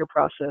isn't, your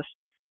process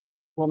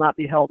will not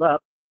be held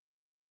up.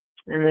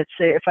 And let's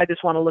say if I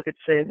just want to look at,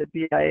 say, the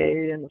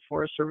BIA and the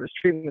Forest Service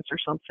treatments or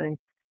something,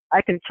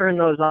 I can turn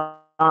those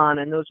on,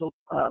 and those will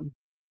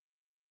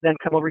then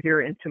come over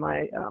here into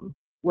my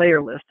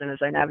layer list. And as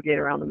I navigate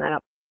around the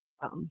map,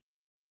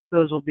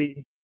 those will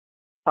be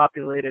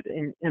populated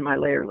in my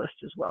layer list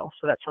as well.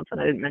 So that's something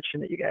I didn't mention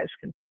that you guys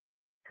can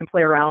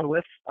play around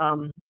with.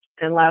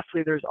 And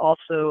lastly, there's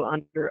also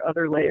under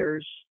other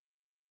layers,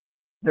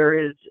 there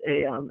is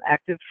a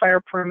active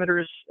fire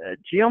perimeters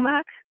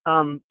geomac.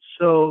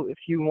 So if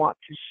you want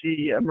to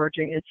see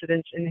emerging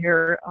incidents in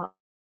here,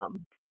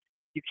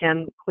 you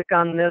can click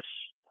on this.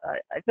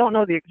 I don't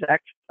know the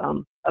exact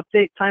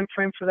update time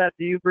frame for that.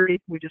 Do you, Bree?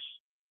 We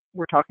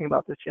were talking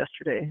about this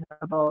yesterday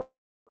about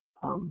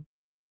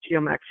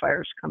geomac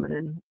fires coming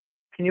in.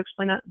 Can you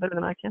explain that better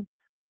than I can?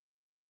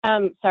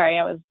 Sorry,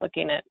 I was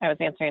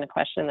answering a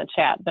question in the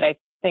chat, but I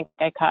think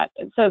I caught.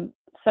 So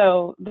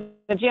the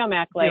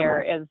geomac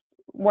layer is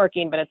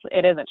working, but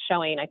it isn't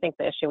showing. I think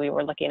the issue we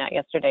were looking at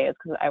yesterday is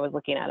because I was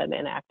looking at an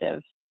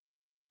inactive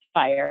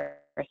fire.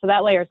 So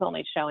that layer is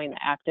only showing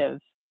the active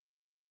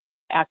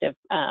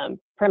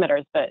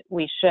perimeters, but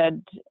we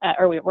should,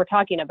 we're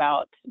talking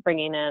about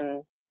bringing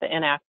in the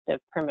inactive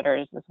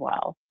perimeters as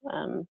well,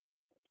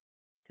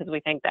 because we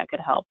think that could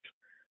help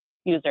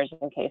users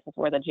in cases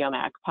where the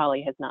geomac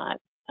poly has not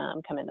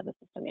come into the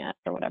system yet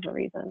for whatever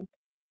reason.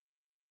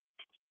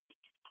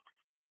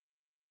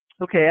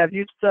 Okay, I've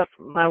used up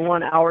my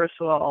 1 hour,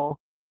 so I'll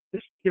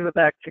just give it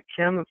back to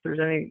Kim if there's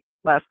any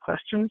last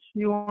questions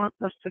you want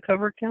us to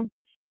cover, Kim.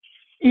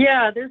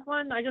 Yeah, there's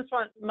one. I just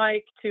want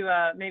Mike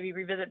to maybe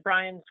revisit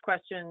Brian's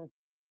question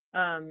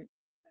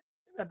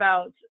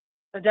about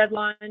a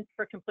deadline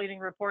for completing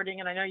reporting.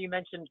 And I know you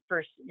mentioned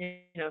for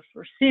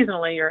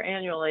seasonally or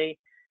annually,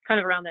 kind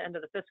of around the end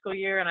of the fiscal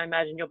year. And I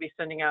imagine you'll be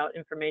sending out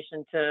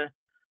information to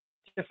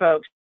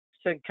folks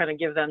to kind of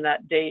give them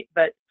that date.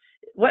 But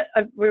what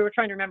we were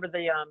trying to remember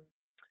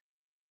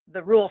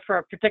the rule for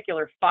a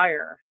particular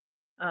fire.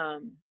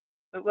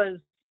 It was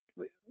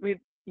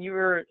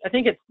I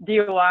think it's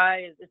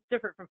DOI. It's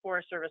different from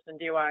Forest Service and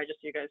DOI,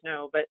 just so you guys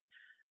know. But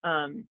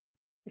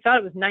we thought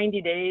it was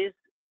 90 days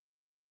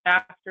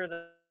after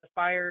the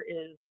fire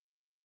is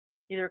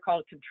either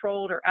called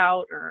controlled or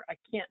out, or I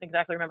can't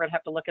exactly remember. I'd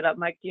have to look it up.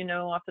 Mike, do you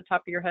know off the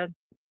top of your head?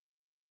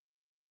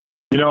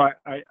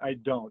 I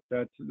don't.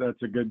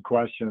 That's a good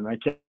question. I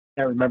can't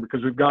remember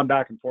because we've gone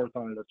back and forth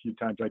on it a few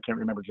times. I can't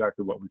remember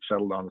exactly what we've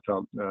settled on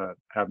without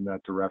having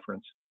that to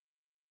reference.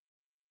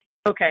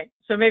 Okay,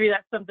 so maybe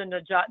that's something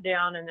to jot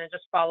down and then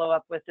just follow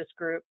up with this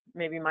group,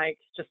 maybe Mike,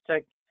 just to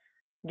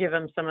give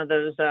them some of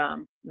those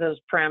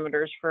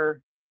parameters for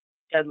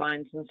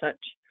deadlines and such.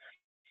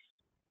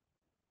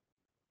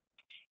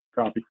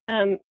 Copy.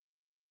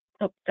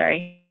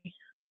 Sorry.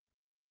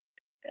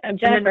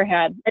 Jennifer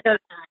had.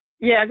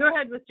 Yeah, go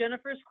ahead with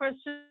Jennifer's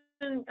question,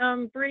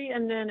 Bree,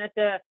 and then at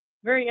the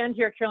very end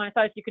here, Caroline, I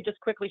thought if you could just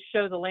quickly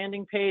show the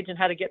landing page and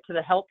how to get to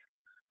the help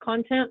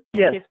content.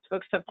 Yes. In case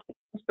folks have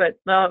questions, but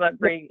I'll let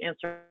Bree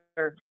answer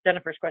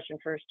Jennifer's question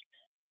first.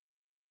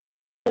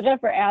 So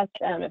Jennifer asked,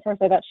 at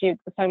first I thought she was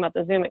talking about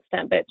the Zoom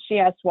extent, but she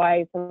asked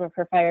why some of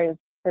her fires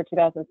for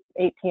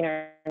 2018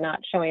 are not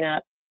showing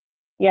up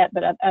yet,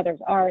 but others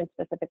are, and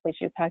specifically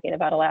she was talking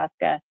about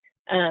Alaska.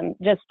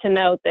 Just to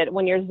note that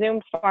when you're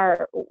zoomed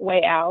far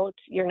way out,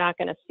 you're not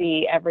going to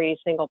see every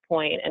single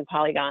point and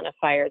polygon of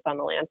fires on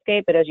the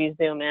landscape, but as you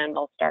zoom in,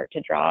 they'll start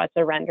to draw. It's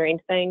a rendering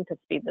thing to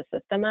speed the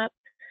system up.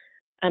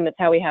 That's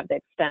how we have the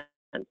extent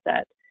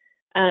set.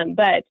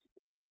 But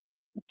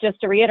just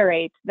to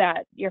reiterate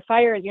that your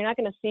fires, you're not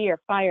going to see your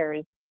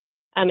fires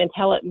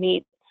until it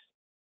meets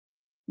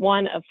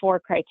one of 4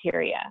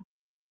 criteria.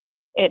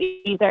 It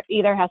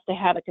either has to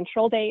have a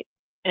control date,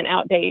 an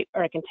out date,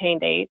 or a contain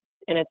date,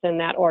 and it's in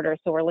that order.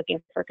 So we're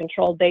looking for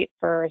control date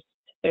first.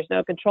 If there's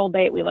no control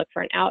date, we look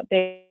for an out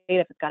date.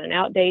 If it's got an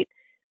out date,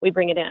 we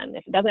bring it in.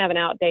 If it doesn't have an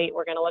out date,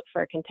 we're going to look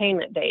for a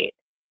containment date.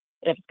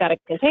 And if it's got a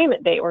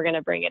containment date, we're going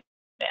to bring it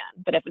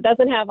in. But if it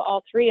doesn't have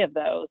all 3 of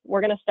those,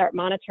 we're going to start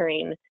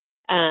monitoring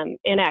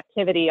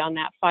inactivity on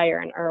that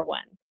fire in Irwin.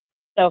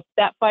 So if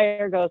that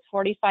fire goes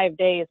 45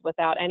 days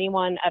without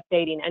anyone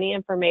updating any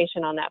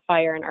information on that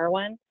fire in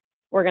Irwin,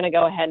 we're going to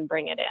go ahead and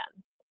bring it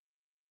in.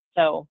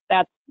 So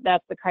that's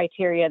the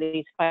criteria that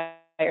these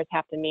fires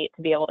have to meet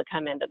to be able to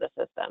come into the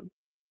system.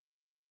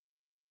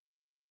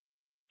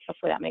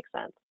 Hopefully that makes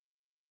sense.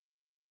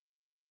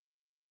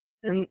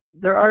 And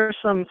there are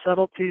some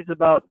subtleties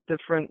about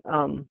different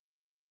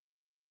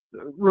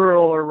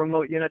rural or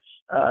remote units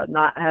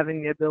not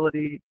having the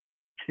ability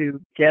to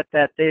get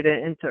that data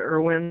into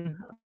Irwin.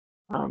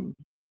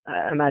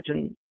 I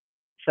imagine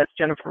that's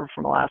Jennifer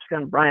from Alaska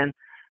and Brian.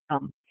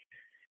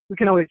 We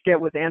can always get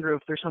with Andrew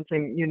if there's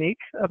something unique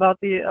about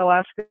the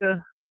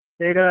Alaska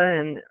data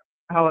and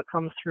how it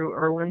comes through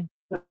Irwin.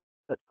 But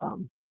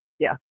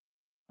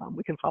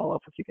we can follow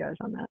up with you guys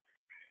on that.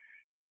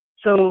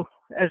 So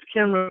as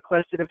Kim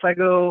requested, if I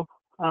go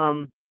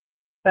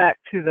back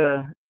to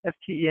the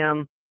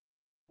FTEM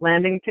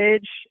landing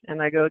page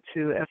and I go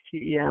to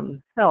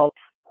FTEM help,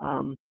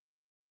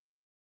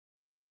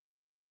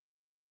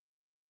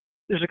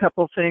 there's a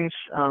couple of things.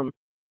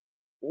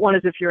 One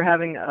is if you're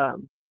having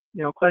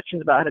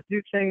questions about how to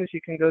do things, you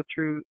can go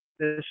through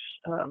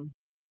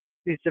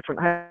these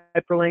different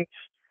hyperlinks.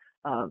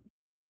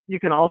 You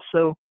can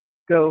also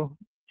go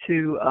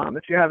to,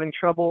 if you're having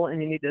trouble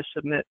and you need to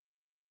submit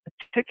a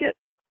ticket,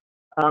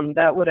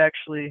 that would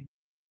actually,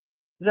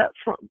 is that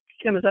from,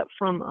 Kim, is that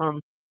from,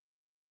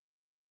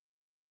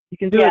 you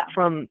can do it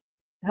from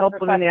help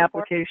within the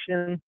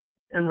application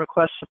and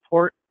request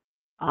support,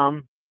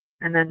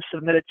 and then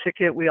submit a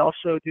ticket. We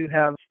also do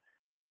have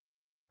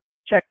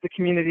check the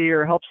community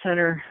or help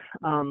center.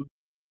 Kim,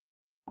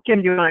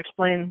 do you want to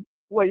explain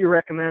what you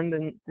recommend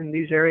in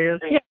these areas?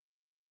 Yeah.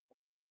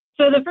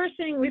 So the first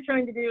thing we're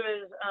trying to do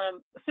is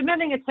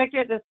submitting a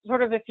ticket is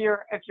sort of if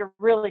you're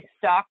really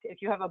stuck, if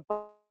you have a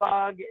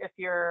bug, if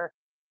you're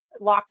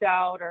locked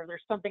out, or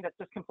there's something that's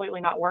just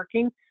completely not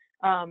working.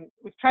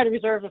 We try to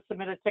reserve to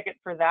submit a ticket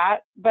for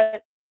that,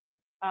 but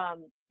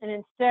and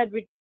instead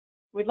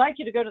we'd like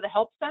you to go to the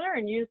help center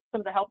and use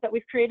some of the help that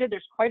we've created.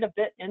 There's quite a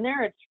bit in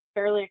there. It's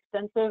fairly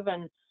extensive,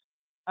 and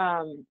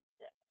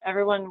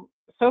everyone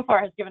so far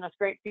has given us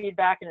great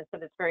feedback and has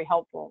said it's very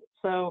helpful.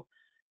 So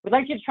we'd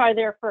like you to try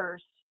there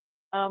first.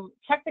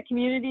 Check the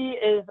community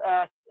is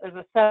a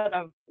set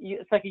of,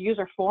 it's like a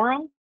user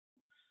forum.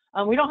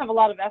 We don't have a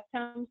lot of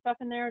FTEM stuff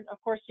in there,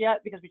 of course,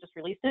 yet, because we just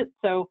released it.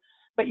 So,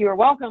 but you are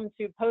welcome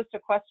to post a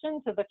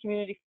question to the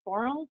community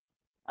forum,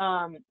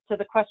 to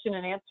the question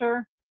and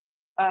answer.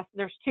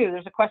 There's two.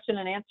 There's a question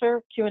and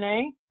answer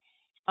Q&A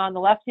on the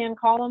left-hand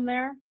column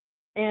there.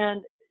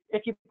 And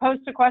if you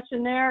post a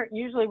question there,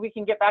 usually we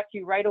can get back to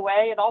you right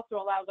away. It also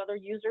allows other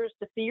users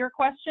to see your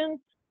questions,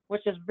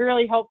 which is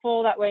really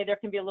helpful. That way there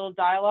can be a little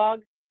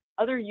dialogue.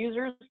 Other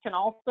users can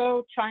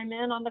also chime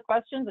in on the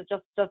questions. It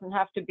just doesn't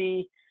have to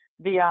be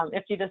the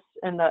FTDIS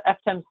and the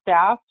FTEM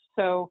staff.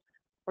 So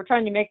we're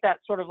trying to make that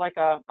sort of like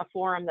a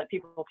forum that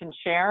people can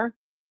share.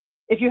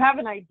 If you have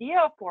an idea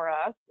for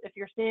us, if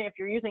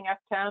you're using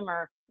FTEM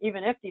or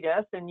even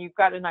FTDIS and you've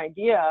got an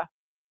idea,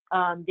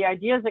 the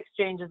Ideas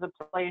Exchange is a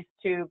place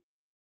to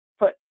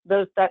put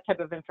that type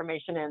of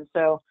information in.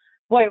 So,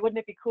 boy, wouldn't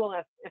it be cool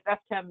if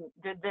FTEM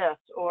did this,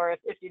 or if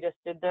FTDIS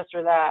did this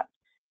or that?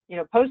 You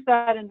know, post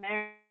that in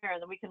there,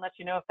 and then we can let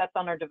you know if that's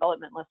on our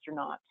development list or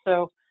not.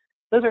 So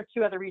those are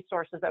two other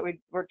resources that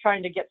we're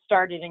trying to get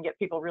started and get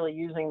people really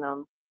using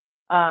them.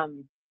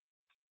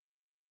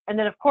 And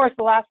then, of course,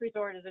 the last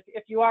resort is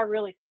if you are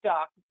really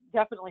stuck,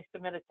 definitely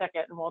submit a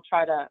ticket, and we'll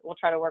try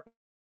to work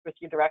with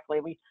you directly.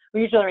 We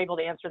usually are able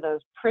to answer those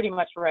pretty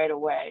much right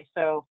away.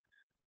 So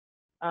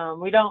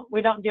we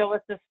don't deal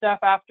with this stuff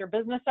after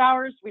business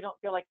hours. We don't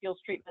feel like fuels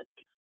treatment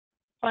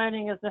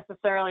planning is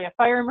necessarily a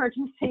fire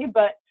emergency,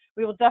 but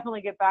we will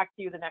definitely get back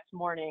to you the next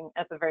morning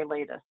at the very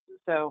latest.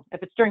 So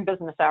if it's during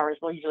business hours,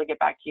 we'll usually get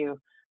back to you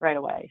right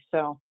away.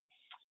 So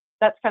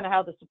that's kind of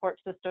how the support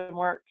system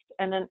works.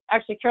 And then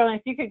actually, Caroline,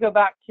 if you could go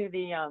back to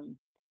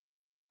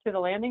the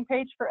landing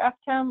page for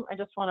FTEM, I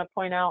just want to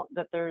point out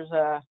that there's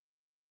a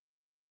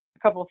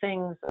couple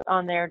things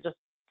on there just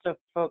so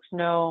folks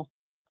know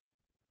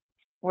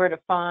where to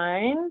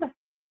find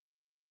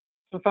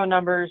some phone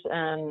numbers.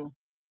 And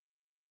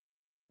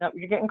no,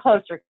 you're getting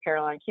closer,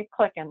 Caroline. Keep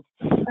clicking.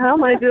 How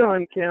am I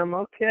doing, Kim?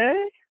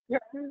 Okay. You're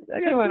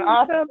doing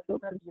awesome.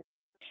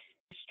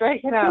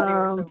 Striking out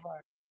here so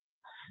far.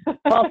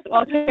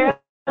 While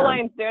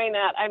Caroline's doing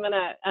that, I'm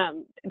gonna.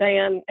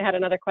 Diane had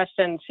another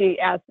question. She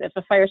asked if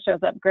a fire shows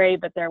up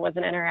great, but there was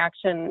an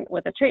interaction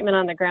with a treatment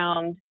on the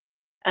ground.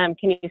 Can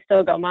you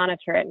still go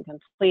monitor it and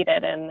complete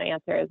it? And the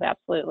answer is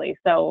absolutely.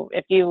 So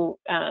if you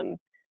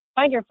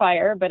find your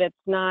fire, but it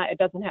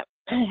doesn't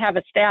have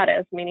a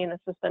status, meaning the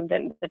system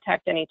didn't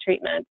detect any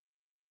treatment,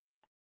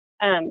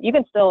 you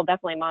can still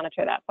definitely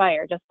monitor that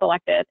fire. Just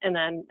select it and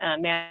then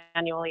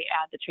manually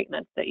add the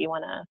treatments that you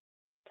want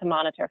to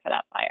monitor for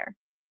that fire.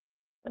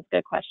 That's a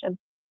good question.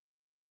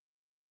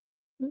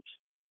 Oops.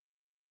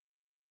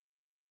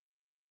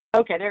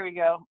 Okay, there we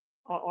go.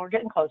 We're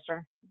getting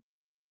closer.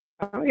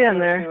 I'm getting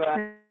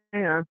there.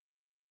 Hang on.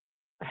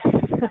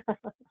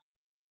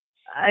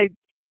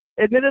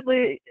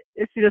 Admittedly,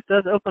 FTDIS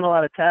does open a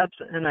lot of tabs,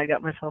 and I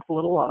got myself a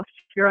little lost.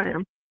 Here I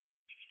am.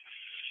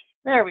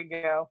 There we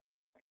go.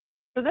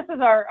 So this is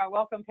our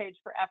welcome page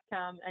for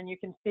FTEM, and you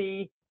can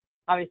see,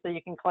 obviously,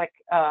 you can click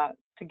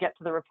to get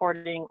to the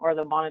reporting or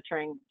the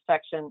monitoring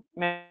section,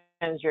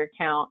 manage your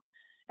account.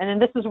 And then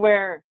this is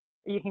where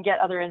you can get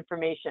other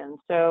information.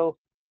 So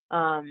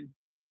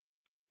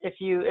if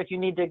you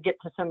need to get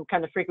to some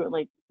kind of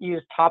frequently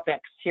used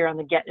topics here on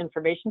the Get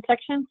Information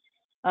section,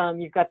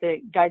 you've got the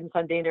guidance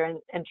on data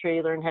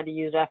entry, learn how to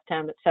use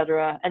FTEM, et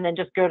cetera, and then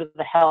just go to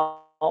the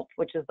help,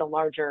 which is the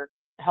larger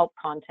help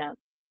content.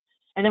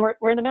 And then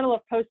we're in the middle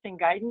of posting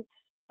guidance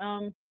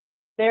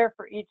there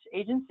for each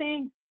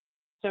agency.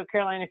 So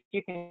Caroline, if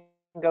you can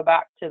go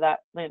back to that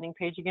landing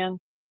page again.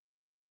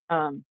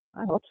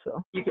 I hope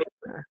so.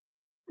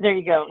 There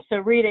you go. So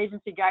read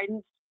agency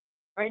guidance.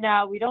 Right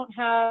now we don't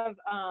have,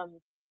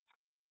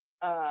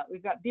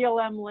 we've got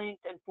BLM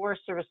linked and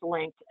Forest Service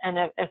linked. And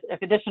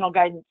if additional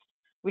guidance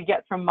we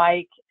get from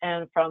Mike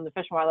and from the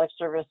Fish and Wildlife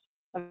Service,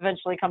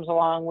 eventually comes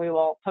along, we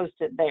will post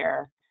it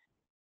there,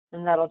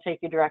 and that'll take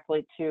you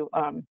directly to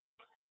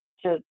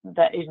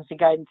the agency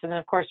guidance, and then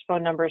of course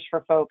phone numbers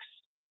for folks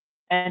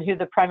and who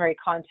the primary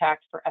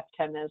contact for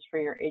FTEM is for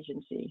your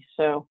agency.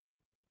 So,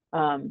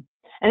 and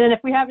then if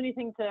we have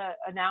anything to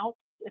announce,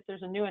 if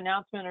there's a new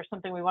announcement or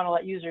something we want to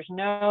let users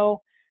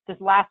know, this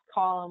last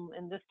column,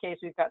 in this case,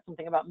 we've got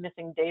something about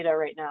missing data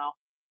right now.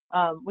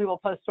 We will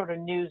post sort of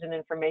news and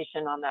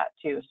information on that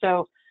too.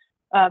 So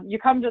you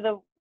come to the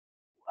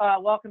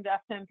Welcome to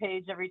FTEM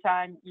page every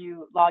time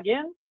you log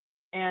in,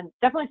 and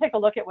definitely take a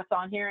look at what's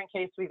on here in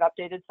case we've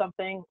updated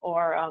something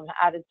or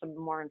added some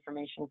more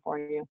information for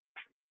you.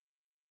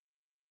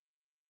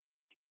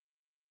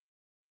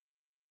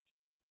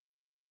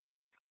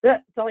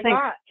 That's all I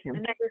got.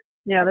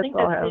 Yeah, that's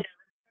all I have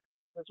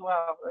as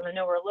well. And I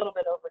know we're a little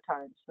bit over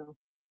time, so.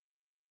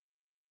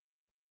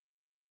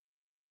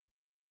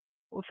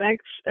 Well,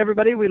 thanks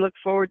everybody. We look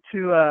forward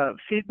to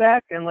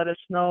feedback, and let us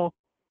know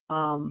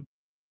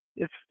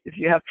if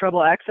you have trouble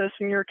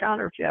accessing your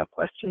account or if you have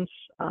questions.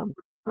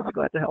 We'll be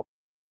glad to help.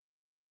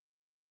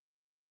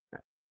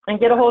 And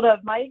get a hold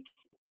of Mike,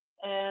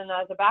 and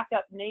as a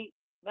backup, Nate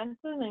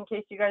Benson, in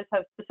case you guys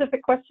have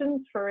specific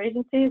questions for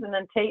agencies, and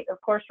then Tate,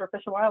 of course, for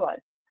Fish and Wildlife.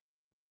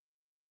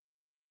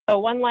 Oh,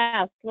 one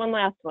last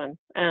one.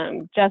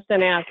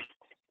 Justin asked,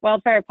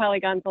 wildfire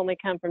polygons only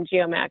come from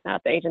GeoMac,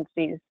 not the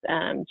agency's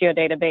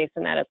geodatabase,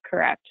 and that is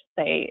correct.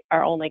 They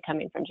are only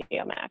coming from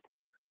GeoMac.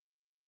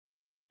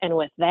 And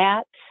with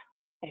that,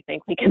 I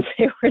think we can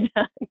say we're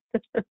done.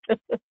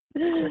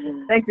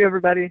 Thank you,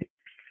 everybody.